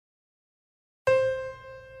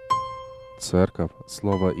Церковь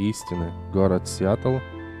Слово истины, город Сиэтл,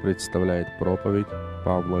 представляет проповедь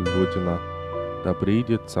Павла Львутина «Да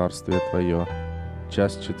придет Царствие Твое»,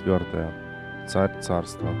 часть 4. Царь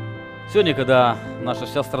Царства. Сегодня, когда наша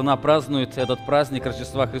вся страна празднует этот праздник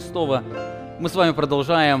Рождества Христова, мы с вами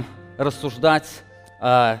продолжаем рассуждать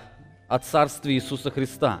о Царстве Иисуса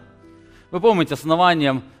Христа. Вы помните,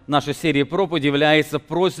 основанием нашей серии проповеди является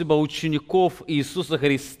просьба учеников Иисуса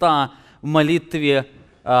Христа в молитве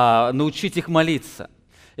научить их молиться.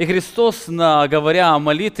 И Христос, говоря о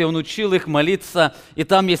молитве, Он учил их молиться, и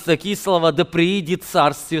там есть такие слова: «Да приидет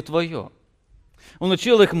Царствие Твое». Он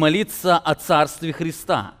учил их молиться о Царстве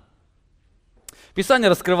Христа.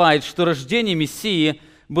 Писание раскрывает, что рождение Мессии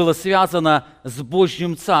было связано с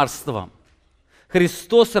Божьим Царством.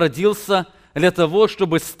 Христос родился для того,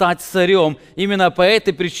 чтобы стать царем. Именно по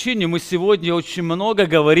этой причине мы сегодня очень много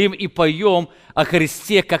говорим и поем о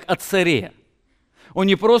Христе как о царе. Он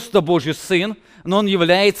не просто Божий Сын, но Он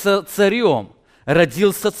является царем.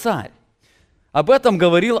 Родился царь. Об этом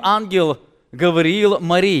говорил ангел Гавриил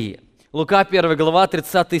Марии. Лука 1 глава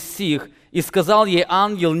 30 стих. «И сказал ей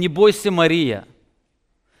ангел: не бойся, Мария,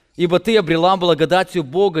 ибо ты обрела благодатью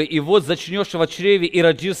Бога, и вот зачнешь в чреве и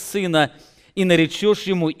родишь сына, и наречешь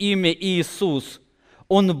ему имя Иисус.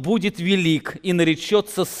 Он будет велик и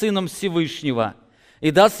наречется Сыном Всевышнего.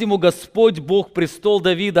 И даст ему Господь Бог престол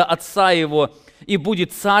Давида, отца его, и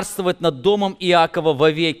будет царствовать над домом Иакова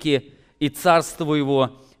вовеки, и царству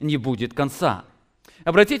его не будет конца».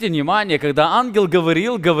 Обратите внимание, когда ангел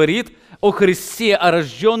говорит о Христе, о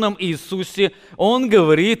рожденном Иисусе, он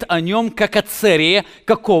говорит о нем как о царе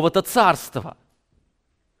какого-то царства.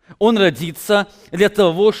 Он родится для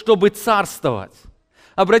того, чтобы царствовать.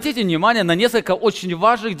 Обратите внимание на несколько очень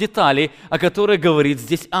важных деталей, о которых говорит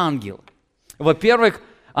здесь ангел. Во-первых,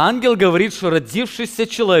 ангел говорит, что родившийся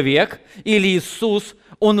человек или Иисус,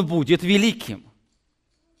 он будет великим.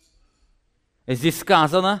 Здесь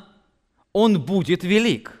сказано: он будет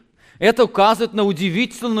велик. Это указывает на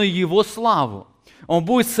удивительную его славу. Он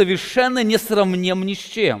будет совершенно несравним ни с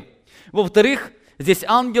чем. Во-вторых, здесь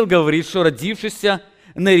ангел говорит, что родившийся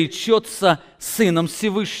наречется Сыном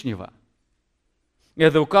Всевышнего.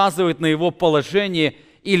 Это указывает на его положение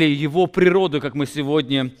или его природу, как мы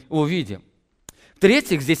сегодня увидим.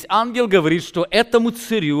 В-третьих, здесь ангел говорит, что этому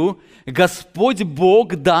царю Господь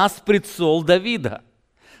Бог даст престол Давида.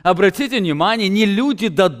 Обратите внимание, не люди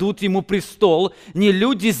дадут ему престол, не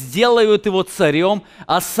люди сделают его царем,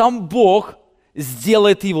 а сам Бог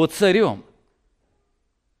сделает его царем.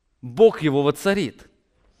 Бог его воцарит.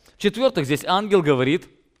 В-четвертых, здесь ангел говорит,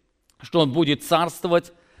 что он будет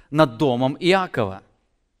царствовать над домом Иакова.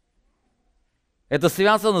 Это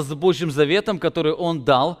связано с Божьим заветом, который он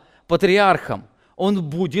дал патриархам. Он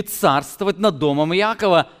будет царствовать над домом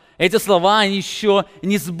Иакова. Эти слова, они еще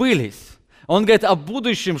не сбылись. Он говорит о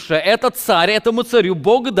будущем, что этот царь, этому царю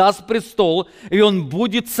Бог даст престол, и он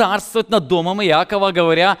будет царствовать над домом Иакова,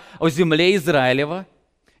 говоря о земле Израилева.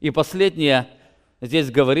 И последнее,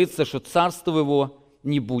 здесь говорится, что царство его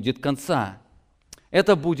не будет конца.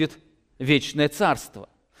 Это будет вечное царство.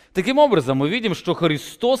 Таким образом, мы видим, что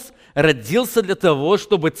Христос родился для того,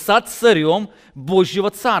 чтобы стать царем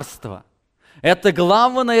Божьего царства. Это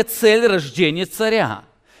главная цель рождения царя.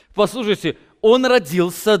 Послушайте, Он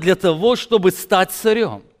родился для того, чтобы стать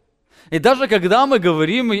царем. И даже когда мы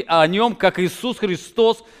говорим о Нем как Иисус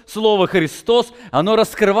Христос, слово «Христос», оно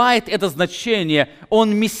раскрывает это значение.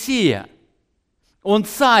 Он Мессия. Он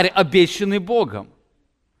царь, обещанный Богом.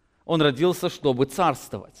 Он родился, чтобы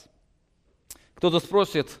царствовать. Кто-то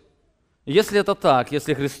спросит: если это так,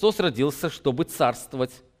 если Христос родился, чтобы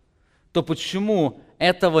царствовать, то почему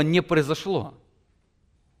этого не произошло?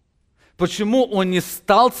 Почему Он не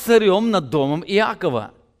стал царем над домом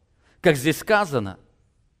Иакова, как здесь сказано?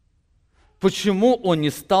 Почему Он не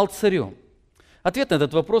стал царем? Ответ на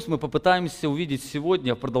этот вопрос мы попытаемся увидеть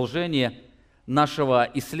сегодня в продолжении нашего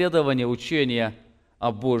исследования, учения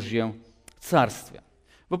о Божьем Царстве.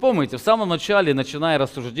 Вы помните, в самом начале, начиная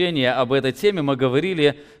рассуждение об этой теме, мы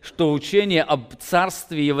говорили, что учение об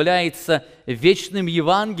Царстве является вечным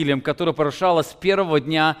Евангелием, которое порождалось с первого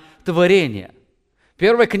дня творения.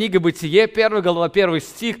 Первая книга Бытие, 1 глава, 1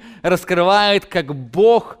 стих раскрывает, как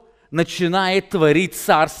Бог начинает творить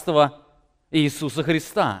Царство Иисуса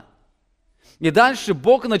Христа. И дальше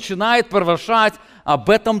Бог начинает провозглашать об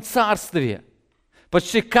этом Царстве.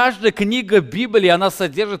 Почти каждая книга Библии, она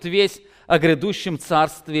содержит весть о грядущем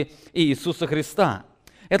Царстве Иисуса Христа.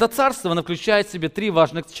 Это царство, оно включает в себе три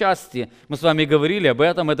важных части. Мы с вами говорили об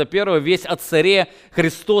этом. Это первое, весть о царе.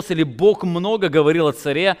 Христос или Бог много говорил о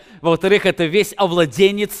царе. Во-вторых, это весть о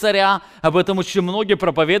владении царя. Об этом очень многие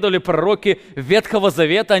проповедовали пророки Ветхого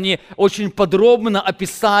Завета. Они очень подробно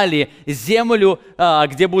описали землю,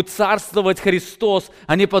 где будет царствовать Христос.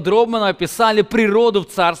 Они подробно описали природу в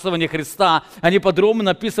царствовании Христа. Они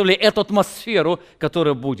подробно описывали эту атмосферу,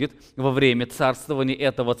 которая будет во время царствования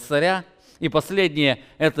этого царя. И последнее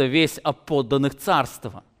 – это весть о подданных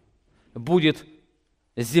царства. Будет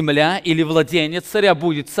земля или владение царя,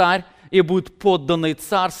 будет царь и будет подданное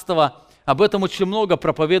царство. Об этом очень много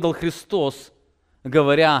проповедовал Христос,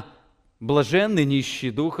 говоря: «Блаженны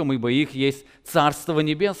нищие духом, ибо их есть Царство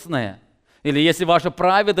Небесное». Или «Если ваша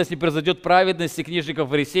праведность не произойдет праведности книжников и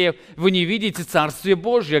фарисеев, вы не видите Царствие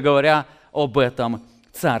Божье», говоря об этом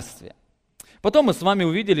царстве. Потом мы с вами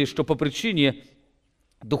увидели, что по причине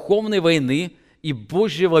духовной войны и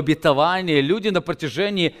Божьего обетования люди на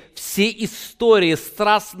протяжении всей истории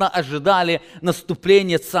страстно ожидали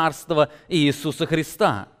наступления Царства Иисуса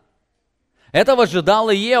Христа. Этого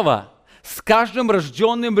ожидала Ева. С каждым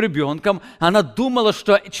рожденным ребенком она думала,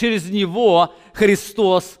 что через него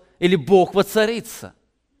Христос или Бог воцарится.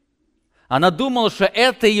 Она думала, что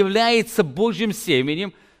это является Божьим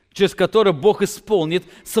семенем, через которое Бог исполнит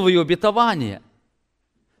свое обетование.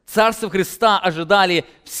 Царство Христа ожидали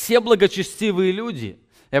все благочестивые люди.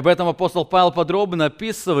 И об этом апостол Павел подробно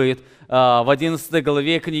описывает в 11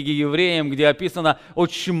 главе книги Евреям, где описано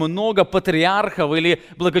очень много патриархов или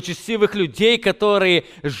благочестивых людей, которые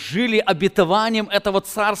жили обетованием этого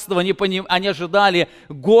царства. Они ожидали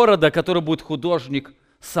города, который будет художник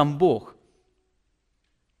сам Бог.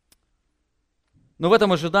 Но в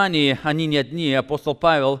этом ожидании они не одни. Апостол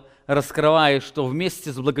Павел раскрывает, что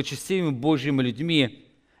вместе с благочестивыми Божьими людьми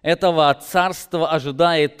этого царства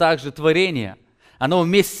ожидает также творение. Оно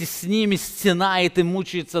вместе с ними стенает и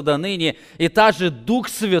мучается до ныне. И также Дух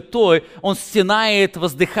Святой, Он стенает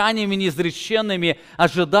воздыханиями неизреченными,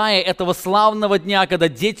 ожидая этого славного дня, когда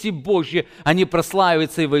дети Божьи, они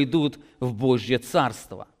прославятся и войдут в Божье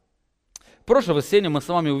Царство. В прошлое воскресенье мы с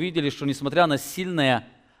вами увидели, что несмотря на сильное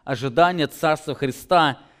ожидание Царства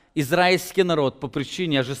Христа, израильский народ по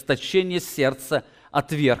причине ожесточения сердца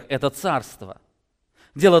отверг это царство.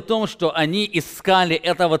 Дело в том, что они искали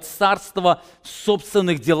этого царства в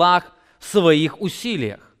собственных делах, в своих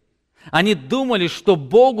усилиях. Они думали, что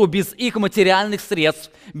Богу без их материальных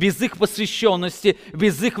средств, без их посвященности,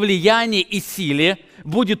 без их влияния и силы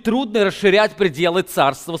будет трудно расширять пределы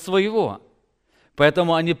царства своего.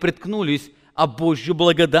 Поэтому они приткнулись о Божью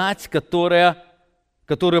благодать, которую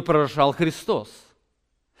пророчал Христос.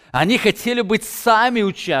 Они хотели быть сами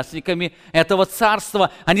участниками этого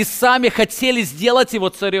царства. Они сами хотели сделать его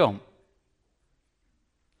царем.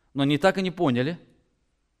 Но они так и не поняли,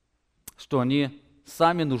 что они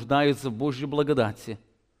сами нуждаются в Божьей благодати,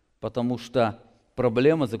 потому что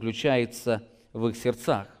проблема заключается в их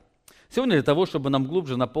сердцах. Сегодня для того, чтобы нам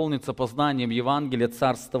глубже наполниться познанием Евангелия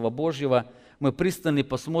Царства Божьего, мы пристально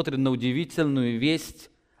посмотрим на удивительную весть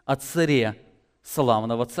о царе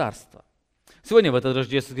славного царства. Сегодня, в этот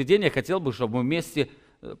рождественский день, я хотел бы, чтобы мы вместе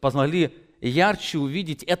смогли ярче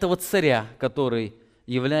увидеть этого царя, который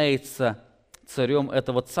является царем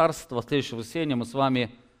этого царства. В следующее воскресенье мы с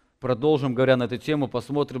вами продолжим, говоря на эту тему,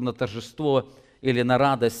 посмотрим на торжество или на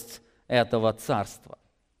радость этого царства.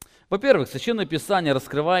 Во-первых, Священное Писание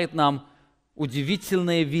раскрывает нам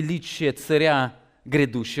удивительное величие царя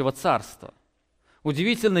грядущего царства.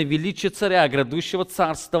 Удивительное величие царя грядущего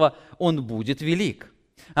царства, он будет велик.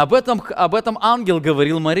 Об этом ангел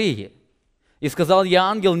говорил Марии. И сказал: «Я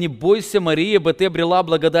ангел, не бойся, Мария, ибо ты обрела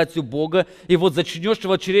благодать у Бога, и вот зачнешь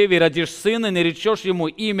в чреве и родишь сына, и наречешь ему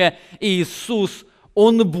имя Иисус,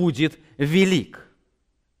 он будет велик».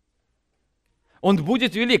 Он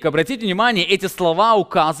будет велик. Обратите внимание, эти слова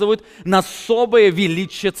указывают на особое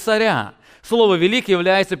величие царя. Слово «велик»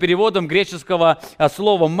 является переводом греческого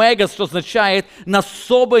слова «мегас», что означает «на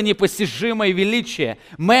особое непостижимое величие».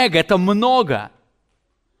 Мега – это много.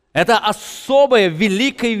 Это особое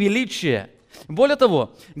великое величие. Более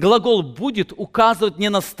того, глагол «будет» указывает не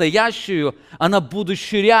на настоящую, а на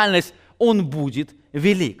будущую реальность. Он будет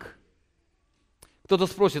велик. Кто-то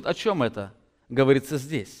спросит, о чем это говорится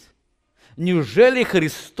здесь? Неужели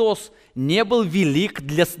Христос не был велик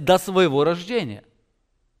до своего рождения?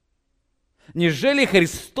 Неужели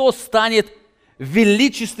Христос станет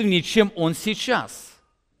величественнее, чем Он сейчас?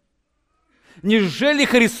 Неужели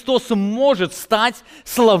Христос может стать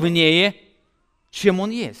славнее, чем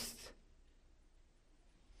Он есть?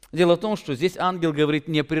 Дело в том, что здесь ангел говорит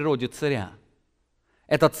не о природе царя.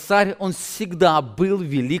 Этот царь, он всегда был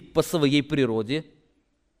велик по своей природе,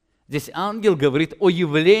 Здесь ангел говорит о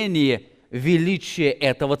явлении величия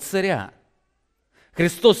этого царя.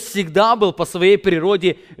 Христос всегда был по своей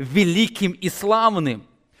природе великим и славным,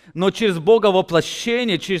 но через Бога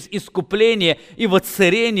воплощение, через искупление и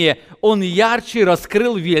воцарение Он ярче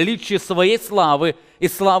раскрыл величие своей славы и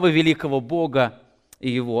славы великого Бога и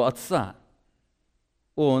Его Отца.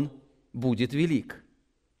 Он будет велик.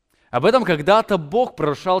 Об этом когда-то Бог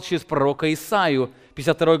пророчил через пророка Исаию. В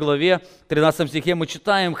 52 главе, 13 стихе мы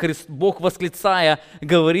читаем, Бог, восклицая,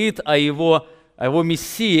 говорит о Его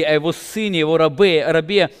Мессии, о Его Сыне, Его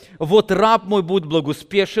рабе. «Вот раб мой будет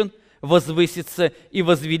благоуспешен, возвысится и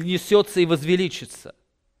вознесется и возвеличится».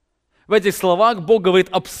 В этих словах Бог говорит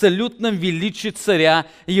о абсолютном величии царя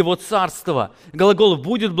и Его царства. Глагол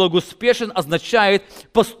 «будет благоуспешен» означает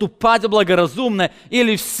поступать благоразумно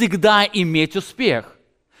или всегда иметь успех.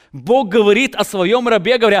 Бог говорит о своем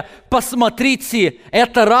рабе, говоря: посмотрите,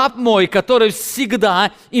 это раб мой, который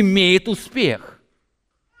всегда имеет успех.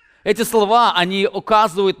 Эти слова, они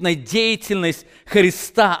указывают на деятельность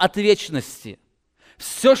Христа от вечности.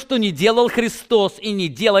 Все, что не делал Христос и не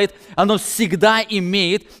делает, оно всегда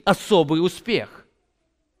имеет особый успех.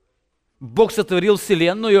 Бог сотворил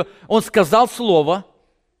вселенную, Он сказал слово,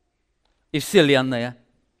 и вселенная,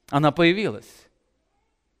 она появилась.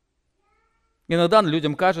 Иногда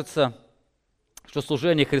людям кажется, что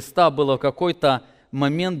служение Христа было в какой-то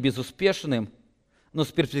момент безуспешным, но с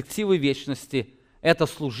перспективы вечности это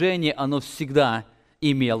служение, оно всегда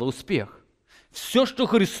имело успех. Все, что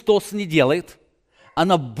Христос не делает,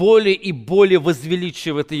 оно более и более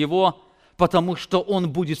возвеличивает Его, потому что Он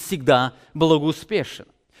будет всегда благоуспешен.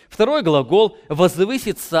 Второй глагол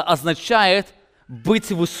 «возвыситься» означает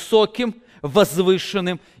быть высоким,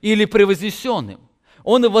 возвышенным или превознесенным.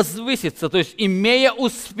 Он возвысится, то есть, имея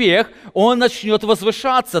успех, он начнет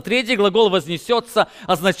возвышаться. Третий глагол «вознесется»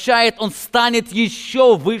 означает, он станет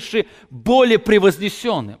еще выше, более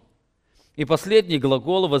превознесенным. И последний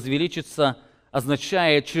глагол «возвеличиться»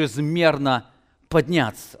 означает чрезмерно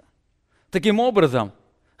подняться. Таким образом,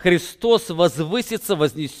 Христос возвысится,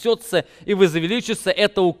 вознесется и возвеличится.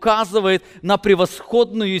 Это указывает на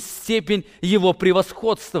превосходную степень Его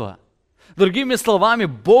превосходства. Другими словами,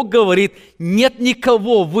 Бог говорит, нет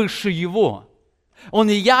никого выше Его. Он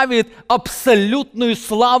явит абсолютную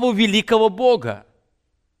славу великого Бога.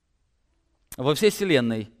 Во всей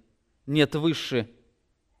вселенной нет выше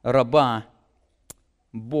раба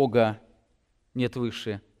Бога, нет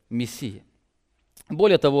выше Мессии.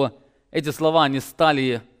 Более того, эти слова не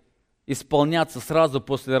стали исполняться сразу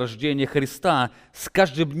после рождения Христа. С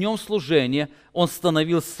каждым днем служения Он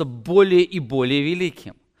становился более и более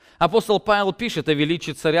великим. Апостол Павел пишет о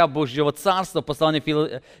величии Царя Божьего Царства,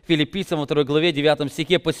 послание Филиппийцам во 2 главе 9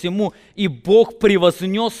 стихе: «Посему и Бог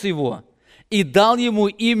превознес Его, и дал Ему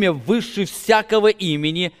имя выше всякого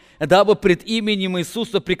имени, дабы пред именем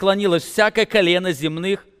Иисуса преклонилось всякое колено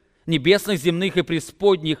земных, небесных, земных и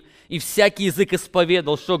преисподних, и всякий язык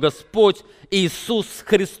исповедал, что Господь Иисус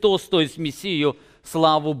Христос, то есть Мессию,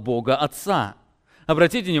 славу Бога Отца».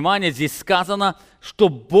 Обратите внимание, здесь сказано, что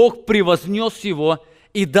Бог превознес Его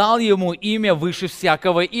и дал Ему имя выше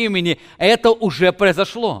всякого имени. Это уже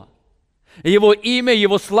произошло. Его имя,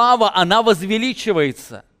 Его слава, она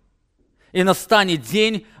возвеличивается. И настанет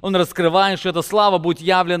день, Он раскрывает, что эта слава будет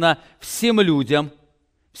явлена всем людям.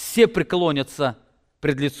 Все преклонятся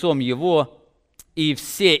пред лицом Его, и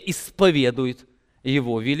все исповедуют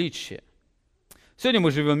Его величие. Сегодня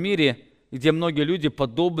мы живем в мире, где многие люди,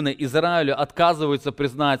 подобно Израилю, отказываются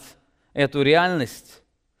признать эту реальность.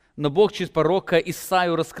 Но Бог через пророка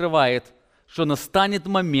Исаию раскрывает, что настанет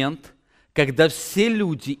момент, когда все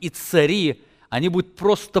люди и цари, они будут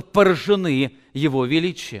просто поражены Его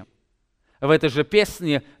величием. В этой же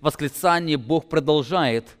песне восклицание Бог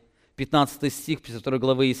продолжает, 15 стих 52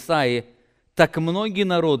 главы Исаии: «Так многие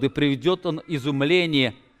народы приведет Он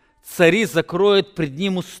изумление, цари закроют пред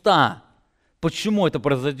Ним уста». Почему это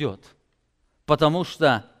произойдет? Потому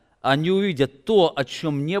что они увидят то, о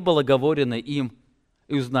чем не было говорено им,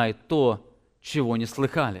 и узнают то, чего не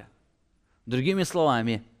слыхали. Другими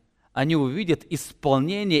словами, они увидят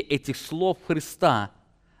исполнение этих слов Христа,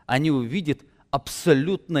 они увидят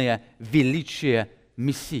абсолютное величие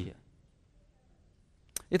Мессии.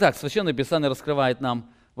 Итак, Священное Писание раскрывает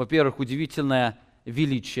нам, во-первых, удивительное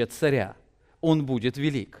величие царя. Он будет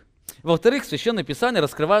велик. Во-вторых, Священное Писание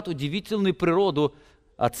раскрывает удивительную природу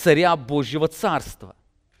царя Божьего Царства.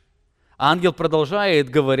 Ангел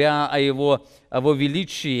продолжает, говоря о его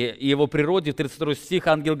величии и его природе, 32 стих,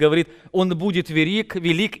 ангел говорит: «Он будет велик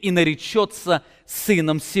и наречется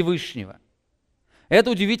Сыном Всевышнего».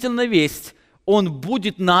 Это удивительная весть. Он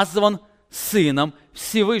будет назван Сыном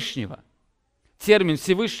Всевышнего. термин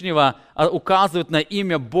Всевышнего указывает на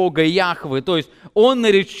имя Бога Яхве, то есть Он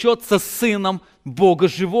наречется сыном Бога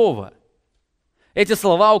живого. Эти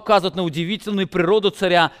слова указывают на удивительную природу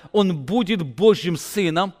царя. Он будет Божьим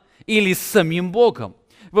сыном или самим Богом.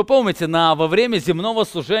 Вы помните, во время земного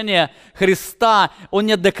служения Христа он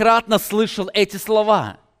неоднократно слышал эти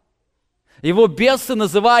слова. Его бесы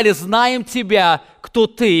называли: «Знаем тебя, кто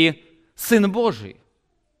ты, Сын Божий».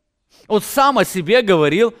 Он сам о себе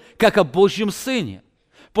говорил, как о Божьем Сыне.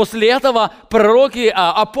 После этого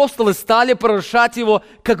апостолы стали провозглашать его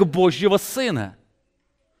как Божьего Сына.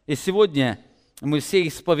 И сегодня мы все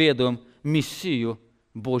исповедуем Мессию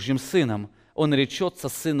Божьим Сыном. Он наречется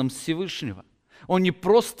Сыном Всевышнего. Он не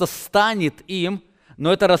просто станет им,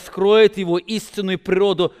 но это раскроет его истинную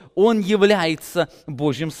природу. Он является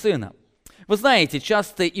Божьим Сыном. Вы знаете,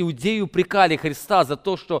 часто иудеи упрекали Христа за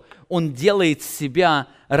то, что Он делает себя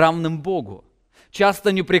равным Богу. Часто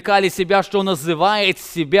они упрекали себя, что Он называет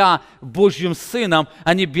себя Божьим Сыном,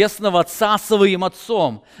 а Небесного Отца своим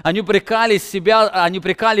Отцом. Они упрекали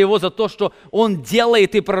Его за то, что Он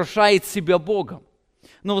делает и провозглашает себя Богом.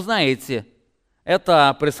 Но вы знаете,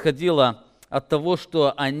 это происходило от того,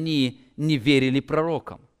 что они не верили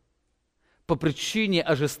пророкам. По причине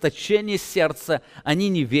ожесточения сердца они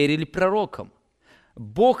не верили пророкам.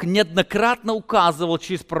 Бог неоднократно указывал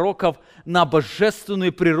через пророков на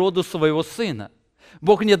божественную природу своего Сына.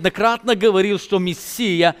 Бог неоднократно говорил, что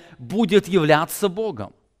Мессия будет являться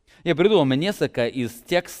Богом. Я приведу вам несколько из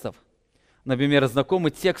текстов. Например,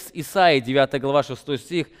 знакомый текст Исаии, 9 глава, 6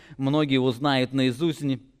 стих. Многие его знают наизусть.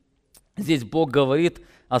 Здесь Бог говорит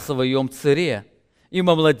о своем царе.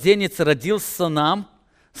 «Ибо младенец родился нам,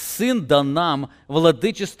 сын дан нам,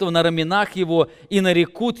 владычество на раменах его, и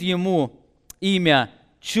нарекут ему имя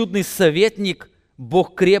Чудный советник,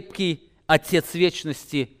 Бог крепкий, Отец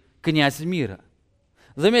вечности, Князь мира».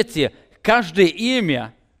 Заметьте, каждое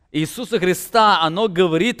имя Иисуса Христа, оно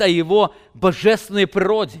говорит о Его божественной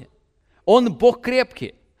природе. Он Бог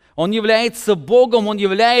крепкий. Он является Богом, Он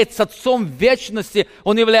является Отцом вечности,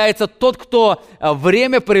 Он является тот, кто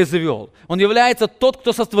время произвел, Он является тот,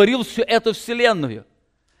 кто сотворил всю эту вселенную.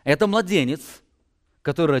 Это младенец,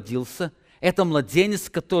 который родился, это младенец,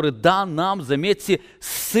 который дан нам, заметьте,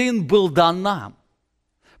 Сын был дан нам.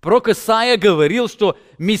 Пророк Исаия говорил, что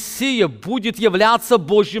Мессия будет являться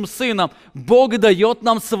Божьим Сыном. Бог дает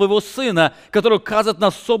нам своего Сына, который указывает на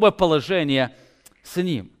особое положение с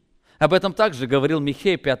Ним. Об этом также говорил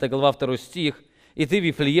Михея, 5 глава, 2 стих. «И ты,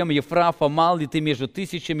 Вифлеем Ефрафа, мал ли ты между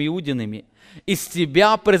тысячами иудинами? Из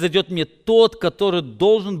тебя произойдет мне тот, который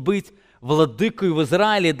должен быть владыкой в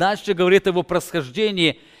Израиле». Дальше говорит о его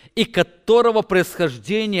происхождении, и которого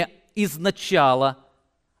происхождение изначало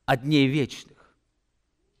от дней вечных.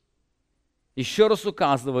 Еще раз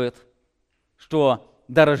указывает, что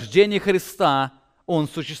до рождения Христа Он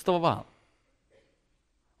существовал.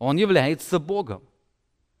 Он является Богом.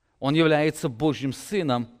 Он является Божьим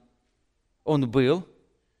Сыном. Он был,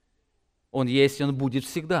 Он есть, Он будет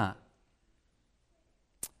всегда.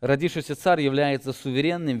 Родившийся Царь является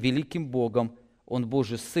суверенным, великим Богом. Он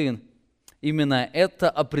Божий Сын. Именно это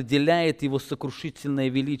определяет Его сокрушительное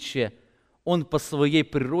величие. Он по своей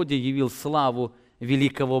природе явил славу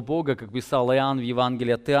великого Бога, как писал Иоанн в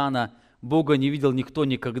Евангелии от Иоанна: «Бога не видел никто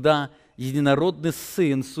никогда, единородный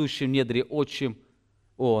Сын, сущий в недре отчим,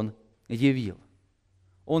 Он явил».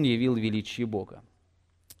 Он явил величие Бога.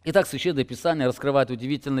 Итак, Священное Писание раскрывает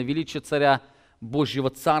удивительное величие Царя Божьего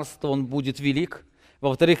Царства. Он будет велик.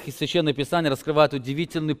 Во-вторых, Священное Писание раскрывает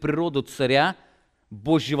удивительную природу Царя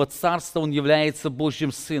Божьего Царства. Он является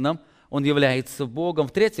Божьим Сыном. Он является Богом.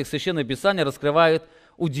 В-третьих, Священное Писание раскрывает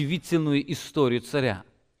удивительную историю Царя.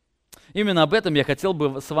 Именно об этом я хотел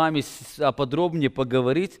бы с вами подробнее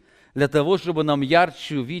поговорить, для того, чтобы нам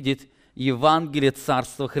ярче увидеть Евангелие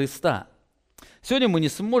Царства Христа. Сегодня мы не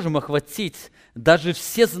сможем охватить даже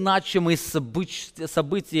все значимые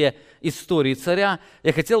события истории Царя.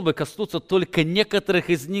 Я хотел бы коснуться только некоторых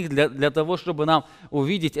из них для того, чтобы нам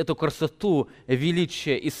увидеть эту красоту,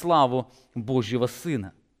 величие и славу Божьего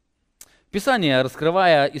Сына. Писание,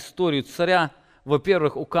 раскрывая историю Царя,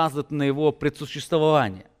 во-первых, указывает на Его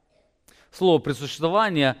предсуществование. Слово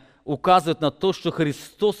 «предсуществование» указывает на то, что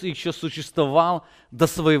Христос еще существовал до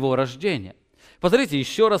своего рождения. Посмотрите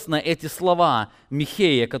еще раз на эти слова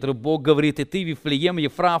Михея, которые Бог говорит: «И ты, Вифлеем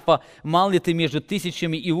Ефрафа, мал ли ты между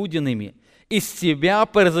тысячами иудинами? Из тебя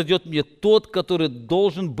произойдет мне тот, который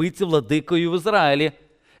должен быть владыкою в Израиле,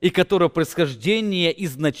 и которого происхождение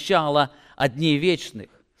изначало от дней вечных».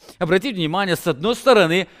 Обратите внимание, с одной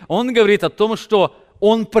стороны, он говорит о том, что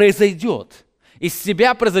он произойдет. Из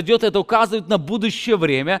себя произойдет, это указывает на будущее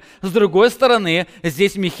время. С другой стороны,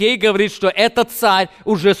 здесь Михей говорит, что этот царь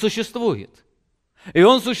уже существует. И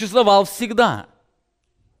он существовал всегда.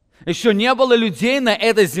 Еще не было людей на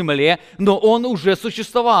этой земле, но он уже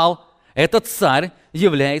существовал. Этот царь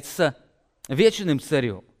является вечным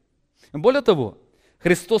царем. Более того,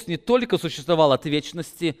 Христос не только существовал от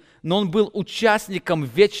вечности, но он был участником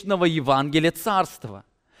вечного Евангелия Царства.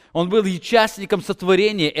 Он был участником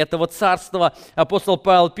сотворения этого царства. Апостол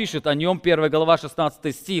Павел пишет о нем, 1 глава,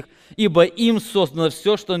 16 стих. «Ибо им создано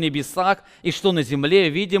все, что на небесах и что на земле,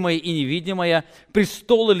 видимое и невидимое,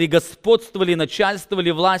 престолы ли, господство ли, начальство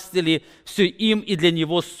ли, власти ли, все им и для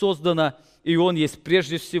него создано, и он есть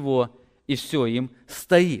прежде всего, и все им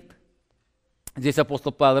стоит». Здесь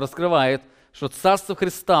апостол Павел раскрывает, что царство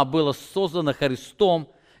Христа было создано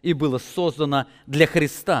Христом и было создано для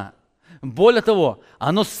Христа. Более того,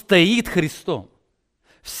 оно стоит Христом.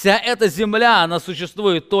 Вся эта земля, она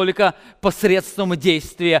существует только посредством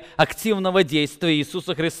действия, активного действия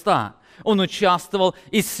Иисуса Христа. Он участвовал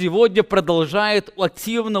и сегодня продолжает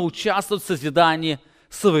активно участвовать в созидании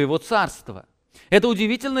своего царства. Это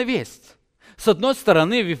удивительная весть. С одной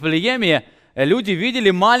стороны, в Вифлееме люди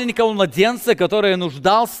видели маленького младенца, который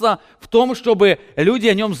нуждался в том, чтобы люди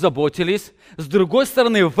о нем заботились. С другой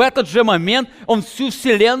стороны, в этот же момент он всю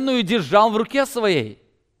вселенную держал в руке своей.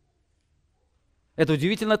 Это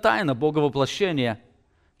удивительная тайна Бога воплощения.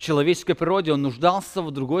 В человеческой природе он нуждался,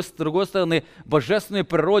 с другой стороны, в божественной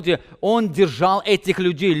природе он держал этих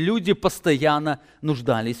людей. Люди постоянно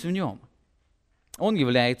нуждались в нем. Он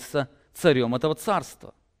является царем этого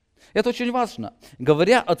царства. Это очень важно.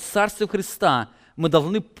 Говоря о Царстве Христа, мы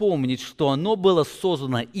должны помнить, что оно было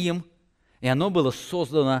создано им, и оно было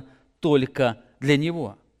создано только для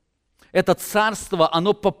Него. Это царство,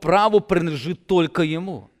 оно по праву принадлежит только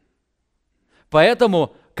Ему.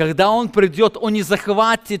 Поэтому, когда Он придет, Он не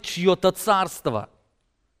захватит чье-то царство.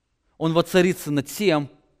 Он воцарится над тем,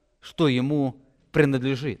 что Ему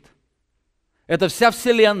принадлежит. Эта вся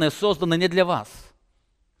вселенная создана не для вас.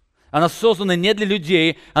 Она создана не для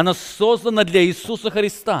людей, она создана для Иисуса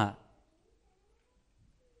Христа.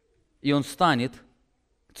 И Он станет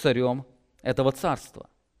царем этого царства.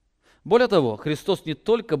 Более того, Христос не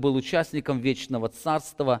только был участником вечного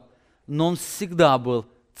царства, но Он всегда был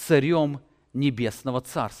царем небесного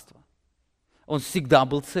царства. Он всегда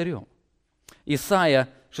был царем. Исайя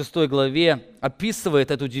в 6 главе описывает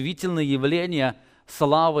это удивительное явление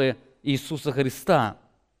славы Иисуса Христа.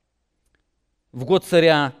 В год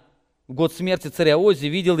смерти царя Ози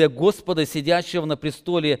видел я Господа, сидящего на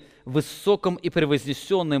престоле, высоком и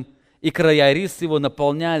превознесенным, и края рис его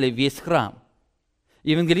наполняли весь храм.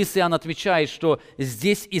 Евангелист Иоанн отвечает, что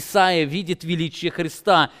здесь Исаия видит величие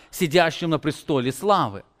Христа, сидящим на престоле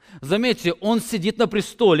славы. Заметьте, Он сидит на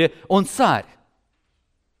престоле, Он царь.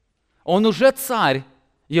 Он уже царь,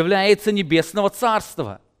 является небесного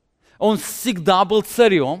царства. Он всегда был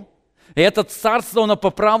царем, и это царство, оно по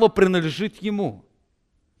праву принадлежит Ему.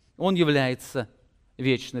 Он является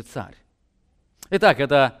вечный царь. Итак,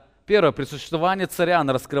 это первое присуществование царя,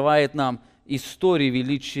 оно раскрывает нам историю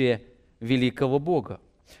величия великого Бога.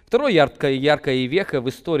 Второе яркое веха в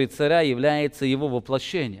истории царя является его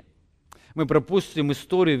воплощение. Мы пропустим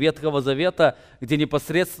историю Ветхого Завета, где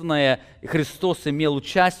непосредственно Христос имел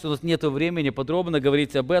участие. У нас нет времени подробно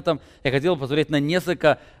говорить об этом. Я хотел посмотреть на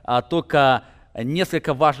несколько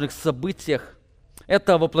важных событиях.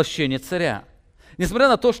 Это воплощение царя. Несмотря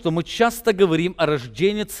на то, что мы часто говорим о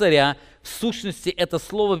рождении царя, в сущности это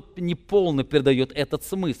слово неполно передает этот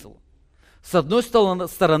смысл. С одной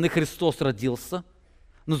стороны, Христос родился,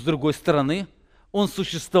 но с другой стороны, Он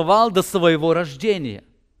существовал до своего рождения.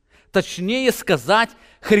 Точнее сказать,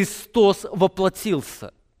 Христос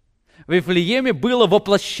воплотился. В Вифлееме было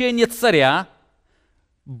воплощение царя.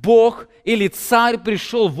 Бог или царь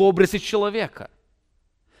пришел в образе человека.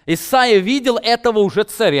 Исаия видел этого уже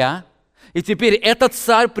царя, и теперь этот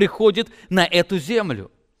царь приходит на эту землю.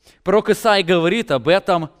 Пророк Исаия говорит об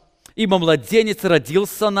этом: «Ибо младенец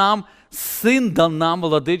родился нам, сын дан нам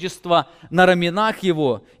владычество на раменах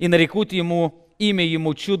его, и нарекут ему имя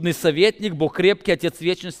ему чудный советник, Бог крепкий, Отец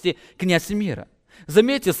вечности, князь мира».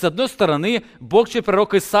 Заметьте, с одной стороны, Бог через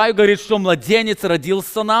пророка Исаию говорит, что младенец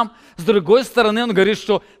родился нам, с другой стороны, Он говорит,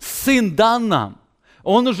 что сын дан нам.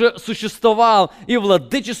 Он уже существовал, и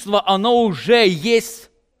владычество, оно уже есть.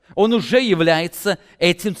 Он уже является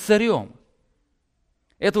этим царем.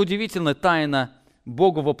 Это удивительная тайна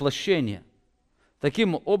Бога воплощения.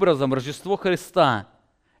 Таким образом, Рождество Христа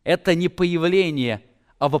 – это не появление,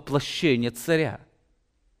 а воплощение царя.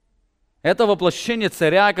 Это воплощение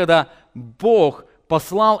царя, когда Бог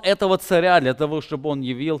послал этого царя для того, чтобы он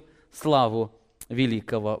явил славу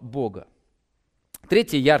великого Бога.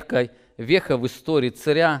 Третьей яркой вехой в истории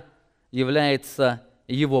царя является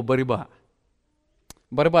его борьба.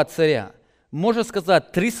 Борьба царя. Можно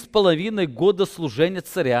сказать, 3,5 года служения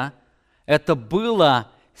царя – это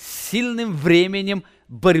было сильным временем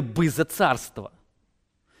борьбы за царство.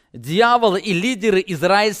 Дьявол и лидеры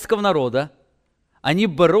израильского народа, они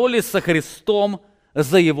боролись со Христом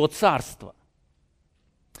за его царство.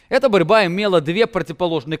 Эта борьба имела две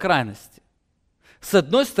противоположные крайности. С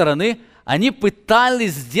одной стороны, они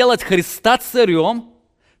пытались сделать Христа царем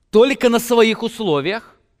только на своих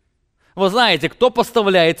условиях. Вы знаете, кто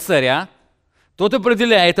поставляет царя, тот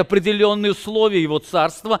определяет определенные условия его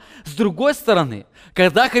царства. С другой стороны,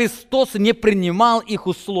 когда Христос не принимал их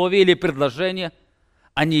условия или предложения,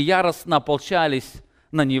 они яростно ополчались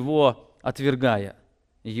на него, отвергая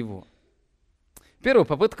его. Первая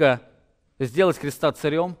попытка сделать Христа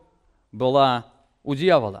царем была у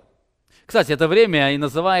дьявола. Кстати, это время и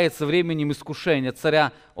называется временем искушения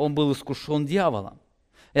царя. Он был искушен дьяволом.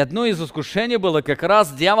 И одно из искушений было как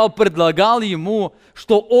раз, дьявол предлагал ему,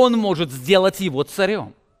 что он может сделать его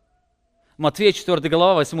царем. Матфея 4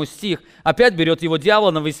 глава, 8 стих. Опять берет его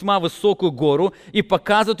дьявол на весьма высокую гору и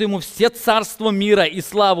показывает ему все царства мира и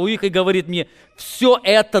славу их, и говорит мне: все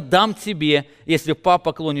это дам тебе, если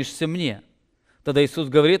поклонишься мне. Тогда Иисус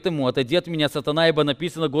говорит ему: отойди от меня, сатана, ибо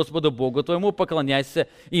написано: Господу Богу твоему поклоняйся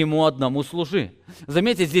и Ему одному служи.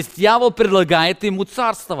 Заметьте, здесь дьявол предлагает ему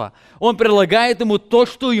царство. Он предлагает ему то,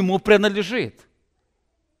 что ему принадлежит.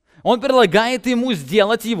 Он предлагает ему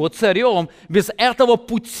сделать его царем. Без этого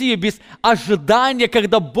пути, без ожидания,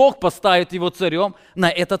 когда Бог поставит его царем на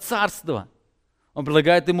это царство. Он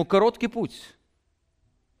предлагает ему короткий путь.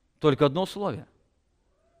 Только одно условие.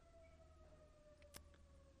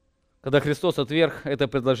 Когда Христос отверг это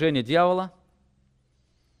предложение дьявола,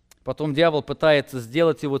 потом дьявол пытается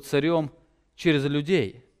сделать его царем через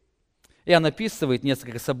людей. Иоанн описывает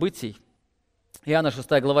несколько событий. Иоанна 6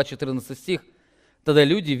 глава 14 стих. Тогда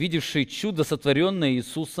люди, видевшие чудо, сотворенное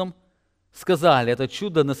Иисусом, сказали: это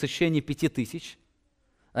чудо насыщения 5000.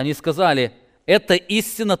 Они сказали: это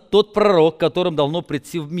истинно тот пророк, которым должно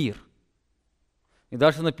прийти в мир. И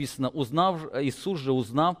дальше написано: Иисус же,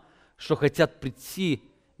 узнав, что хотят прийти,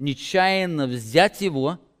 нечаянно взять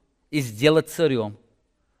его и сделать царем,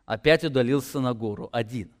 опять удалился на гору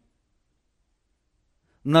один.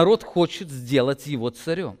 Народ хочет сделать его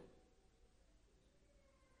царем.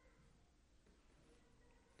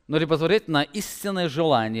 Но если посмотреть на истинное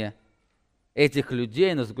желание этих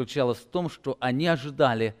людей, оно заключалось в том, что они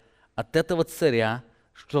ожидали от этого царя,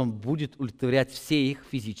 что он будет удовлетворять все их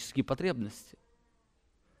физические потребности.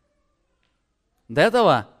 До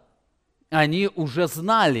этого они уже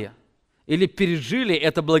знали или пережили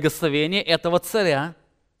это благословение этого царя.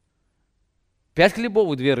 5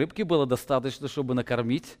 хлебов и 2 рыбки было достаточно, чтобы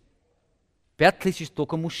накормить 5000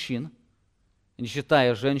 только мужчин, не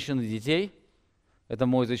считая женщин и детей. Это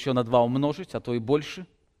можно еще на 2 умножить, а то и больше.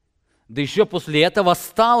 Да еще после этого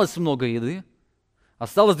осталось много еды.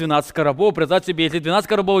 Осталось 12 коробов. Представьте себе, если 12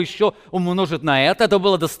 коробов еще умножить на это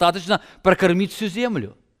было достаточно прокормить всю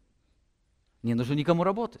землю. Не нужно никому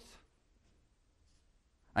работать.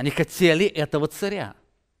 Они хотели этого царя.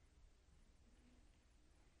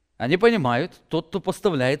 Они понимают, тот, кто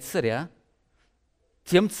поставляет царя,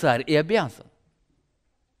 тем царь и обязан.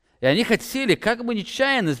 И они хотели как бы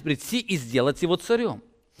нечаянно прийти и сделать его царем.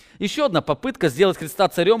 Еще одна попытка сделать Христа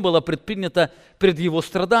царем была предпринята пред его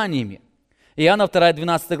страданиями. Иоанна 2,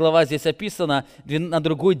 12 глава здесь описано: на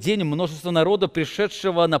другой день множество народа,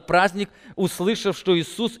 пришедшего на праздник, услышав, что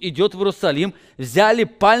Иисус идет в Иерусалим, взяли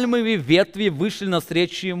пальмовые ветви, вышли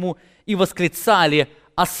навстречу Ему и восклицали: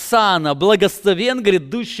 «Осанна, благословен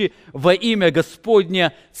грядущий во имя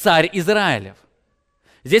Господня, Царь Израилев».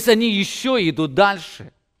 Здесь они еще идут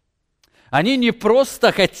дальше. Они не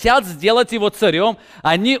просто хотят сделать его царем,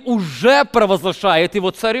 они уже провозглашают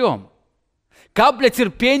его царем. Капля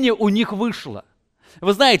терпения у них вышла.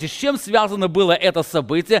 Вы знаете, с чем связано было это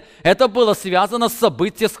событие? Это было связано с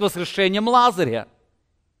событием с воскрешением Лазаря.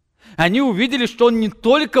 Они увидели, что он не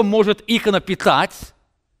только может их напитать,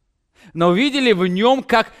 но увидели в нем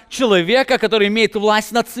как человека, который имеет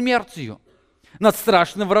власть над смертью, над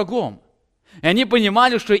страшным врагом. И они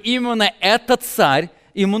понимали, что именно этот царь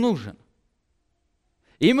им нужен.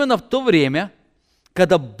 Именно в то время,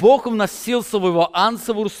 когда Бог вносил своего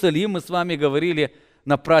ангела в Иерусалим, мы с вами говорили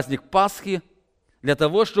на праздник Пасхи, для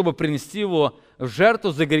того, чтобы принести его в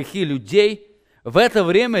жертву за грехи людей, в это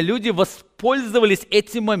время люди воспользовались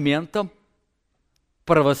этим моментом,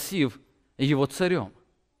 провозгласив его царем.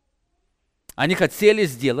 Они хотели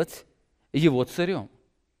сделать его царем.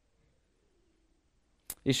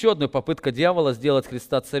 Еще одна попытка дьявола сделать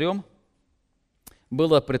Христа царем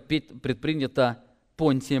была предпринята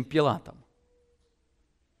Понтием Пилатом.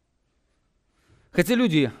 Хотя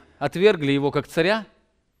люди отвергли его как царя,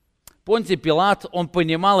 Понтий Пилат, он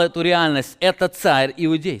понимал эту реальность. Это царь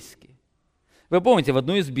иудейский. Вы помните, в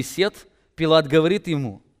одной из бесед Пилат говорит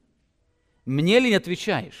ему: «Мне ли не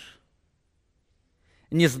отвечаешь?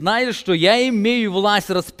 Не знаешь, что я имею власть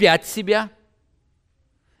распять себя,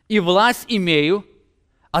 и власть имею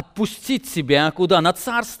отпустить себя куда? На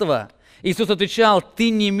царство». Иисус отвечал: «Ты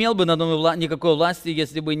не имел бы надо мной никакой власти,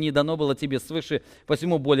 если бы не дано было тебе свыше,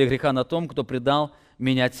 посему более греха на том, кто предал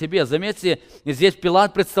меня тебе». Заметьте, здесь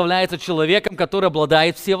Пилат представляется человеком, который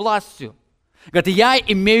обладает всей властью. Говорит: «Я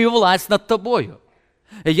имею власть над тобою.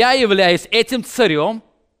 Я являюсь этим царем,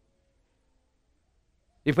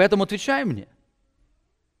 и поэтому отвечай мне.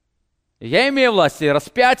 Я имею власть тебя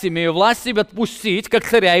распять, имею власть тебя отпустить, как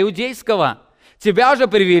царя иудейского. Тебя же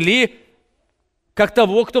привели как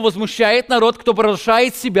того, кто возмущает народ, кто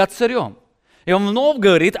провозглашает себя царем». И он вновь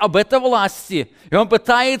говорит об этой власти. И он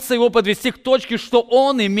пытается его подвести к точке, что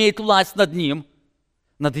он имеет власть над ним,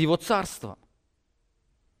 над его царством.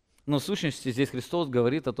 Но в сущности здесь Христос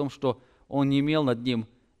говорит о том, что он не имел над ним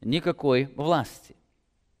никакой власти.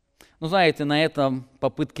 Но знаете, на этом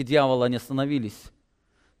попытки дьявола не остановились.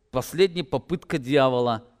 Последняя попытка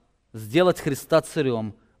дьявола сделать Христа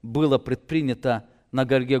царем была предпринята на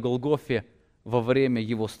горе Голгофе во время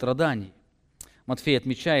его страданий. Матфей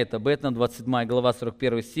отмечает об этом, 27 глава,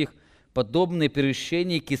 41 стих. «Подобные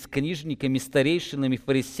первосвященники с книжниками, старейшинами,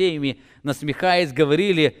 фарисеями, насмехаясь,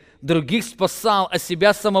 говорили: других спасал, а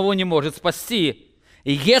себя самого не может спасти.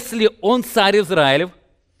 И если он царь Израилев,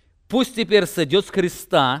 пусть теперь сойдет с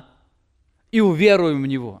креста и уверуем в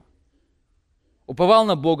него. Уповал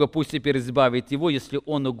на Бога, пусть теперь избавит его, если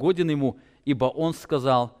он угоден ему, ибо он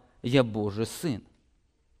сказал: я Божий сын».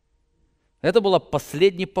 Это была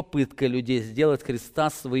последняя попытка людей сделать Христа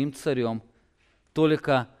своим царем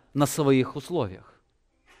только на своих условиях.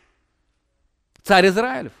 Царь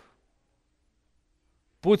Израилев,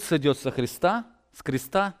 пусть сойдет с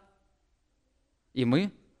креста, и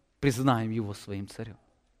мы признаем его своим царем.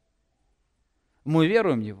 Мы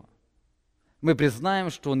веруем в него. Мы признаем,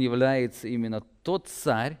 что он является именно тот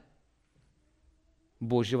царь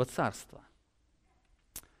Божьего Царства.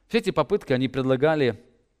 Все эти попытки, они предлагали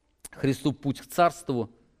Христу путь к царству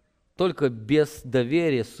только без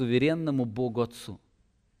доверия суверенному Богу Отцу.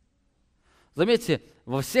 Заметьте,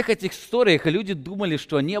 во всех этих историях люди думали,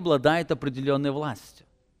 что они обладают определенной властью.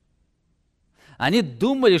 Они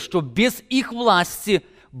думали, что без их власти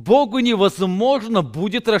Богу невозможно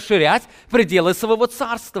будет расширять пределы своего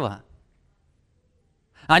царства.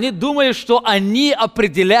 Они думали, что они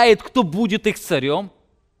определяют, кто будет их царем,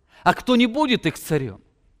 а кто не будет их царем.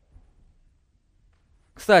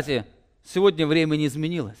 Кстати, сегодня время не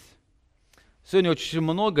изменилось. Сегодня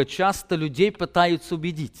очень часто людей пытаются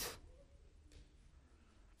убедить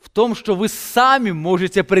в том, что вы сами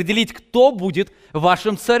можете определить, кто будет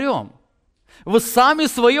вашим царем. Вы сами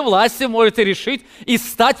своей властью можете решить и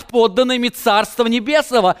стать подданными Царства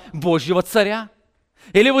Небесного, Божьего Царя.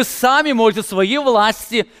 Или вы сами можете своей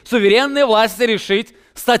власти, суверенной власти решить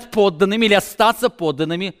стать подданными или остаться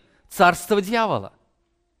подданными Царства Дьявола.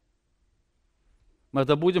 Мы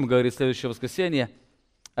это будем говорить в следующее воскресенье.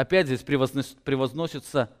 Опять здесь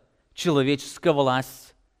превозносится человеческая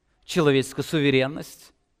власть, человеческая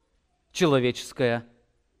суверенность, человеческая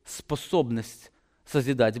способность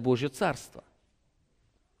созидать Божье Царство.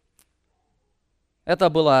 Это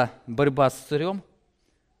была борьба с царем.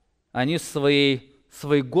 Они в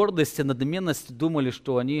своей гордости, надменности думали,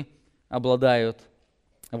 что они обладают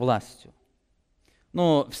властью.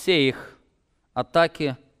 Но все их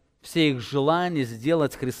атаки, все их желания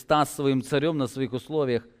сделать Христа своим царем на своих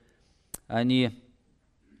условиях, они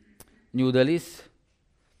не удались.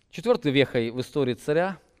 Четвертой вехой в истории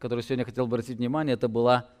царя, которую сегодня я хотел обратить внимание, это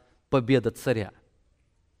была победа царя.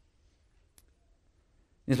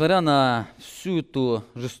 Несмотря на всю эту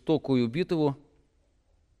жестокую битву,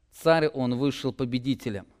 царь, он вышел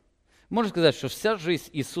победителем. Можно сказать, что вся жизнь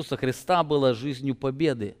Иисуса Христа была жизнью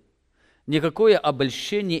победы. Никакое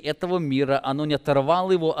обольщение этого мира, оно не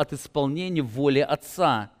оторвало его от исполнения воли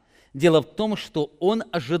Отца. Дело в том, что он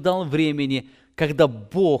ожидал времени, когда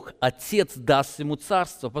Бог, Отец, даст ему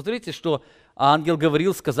царство. Посмотрите, что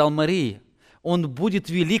ангел сказал Марии: он будет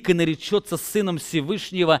велик и наречется сыном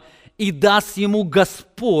Всевышнего, и даст ему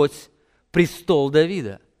Господь престол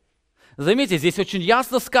Давида. Заметьте, здесь очень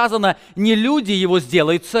ясно сказано, не люди его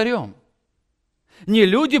сделают царем. Не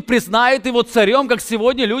люди признают Его царем, как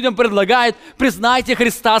сегодня людям предлагают: признайте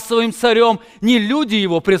Христа своим царем. Не люди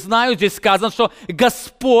Его признают. Здесь сказано, что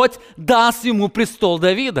Господь даст Ему престол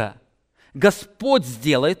Давида. Господь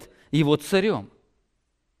сделает Его царем.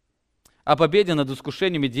 О победе над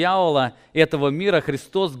искушениями дьявола этого мира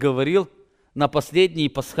Христос говорил на последней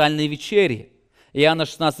пасхальной вечере. Иоанна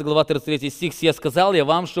 16 глава 33 стих: «Сие сказал я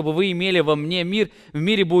вам, чтобы вы имели во мне мир, в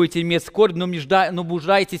мире будете иметь скорбь, но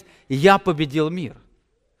мужайтесь, я победил мир».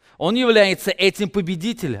 Он является этим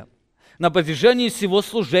победителем. На протяжении всего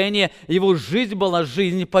служения его жизнь была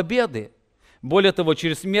жизнь победы. Более того,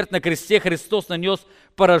 через смерть на кресте Христос нанес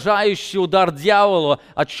поражающий удар дьяволу,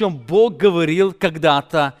 о чем Бог говорил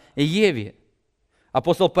когда-то Еве.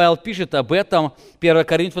 Апостол Павел пишет об этом, 1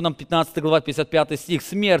 Коринфянам 15 глава 55 стих: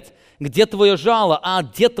 «Смерть, где твое жало, а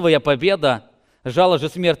где твоя победа? Жало же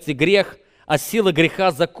смерти грех, а сила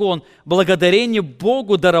греха закон. Благодарение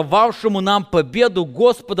Богу, даровавшему нам победу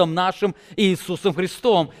Господом нашим Иисусом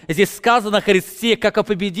Христом». Здесь сказано о Христе как о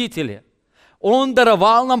победителе. Он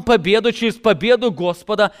даровал нам победу через победу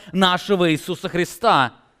Господа нашего Иисуса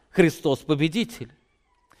Христа. Христос победитель.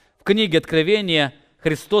 В книге Откровения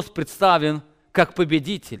Христос представлен как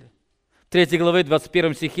победитель. В 3 главе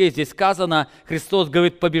 21 стихе здесь сказано, Христос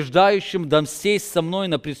говорит: «Побеждающим дам сесть со мной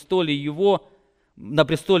на престоле Его, на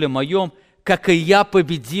престоле Моем, как и я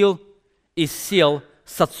победил и сел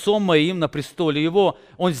с Отцом Моим на престоле Его».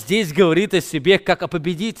 Он здесь говорит о себе как о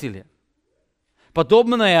победителе.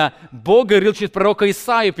 Подобное Бог говорил через пророка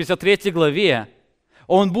Исаию в 53 главе.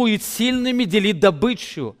 Он будет сильными делить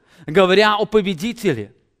добычу, говоря о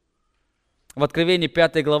победителе. В Откровении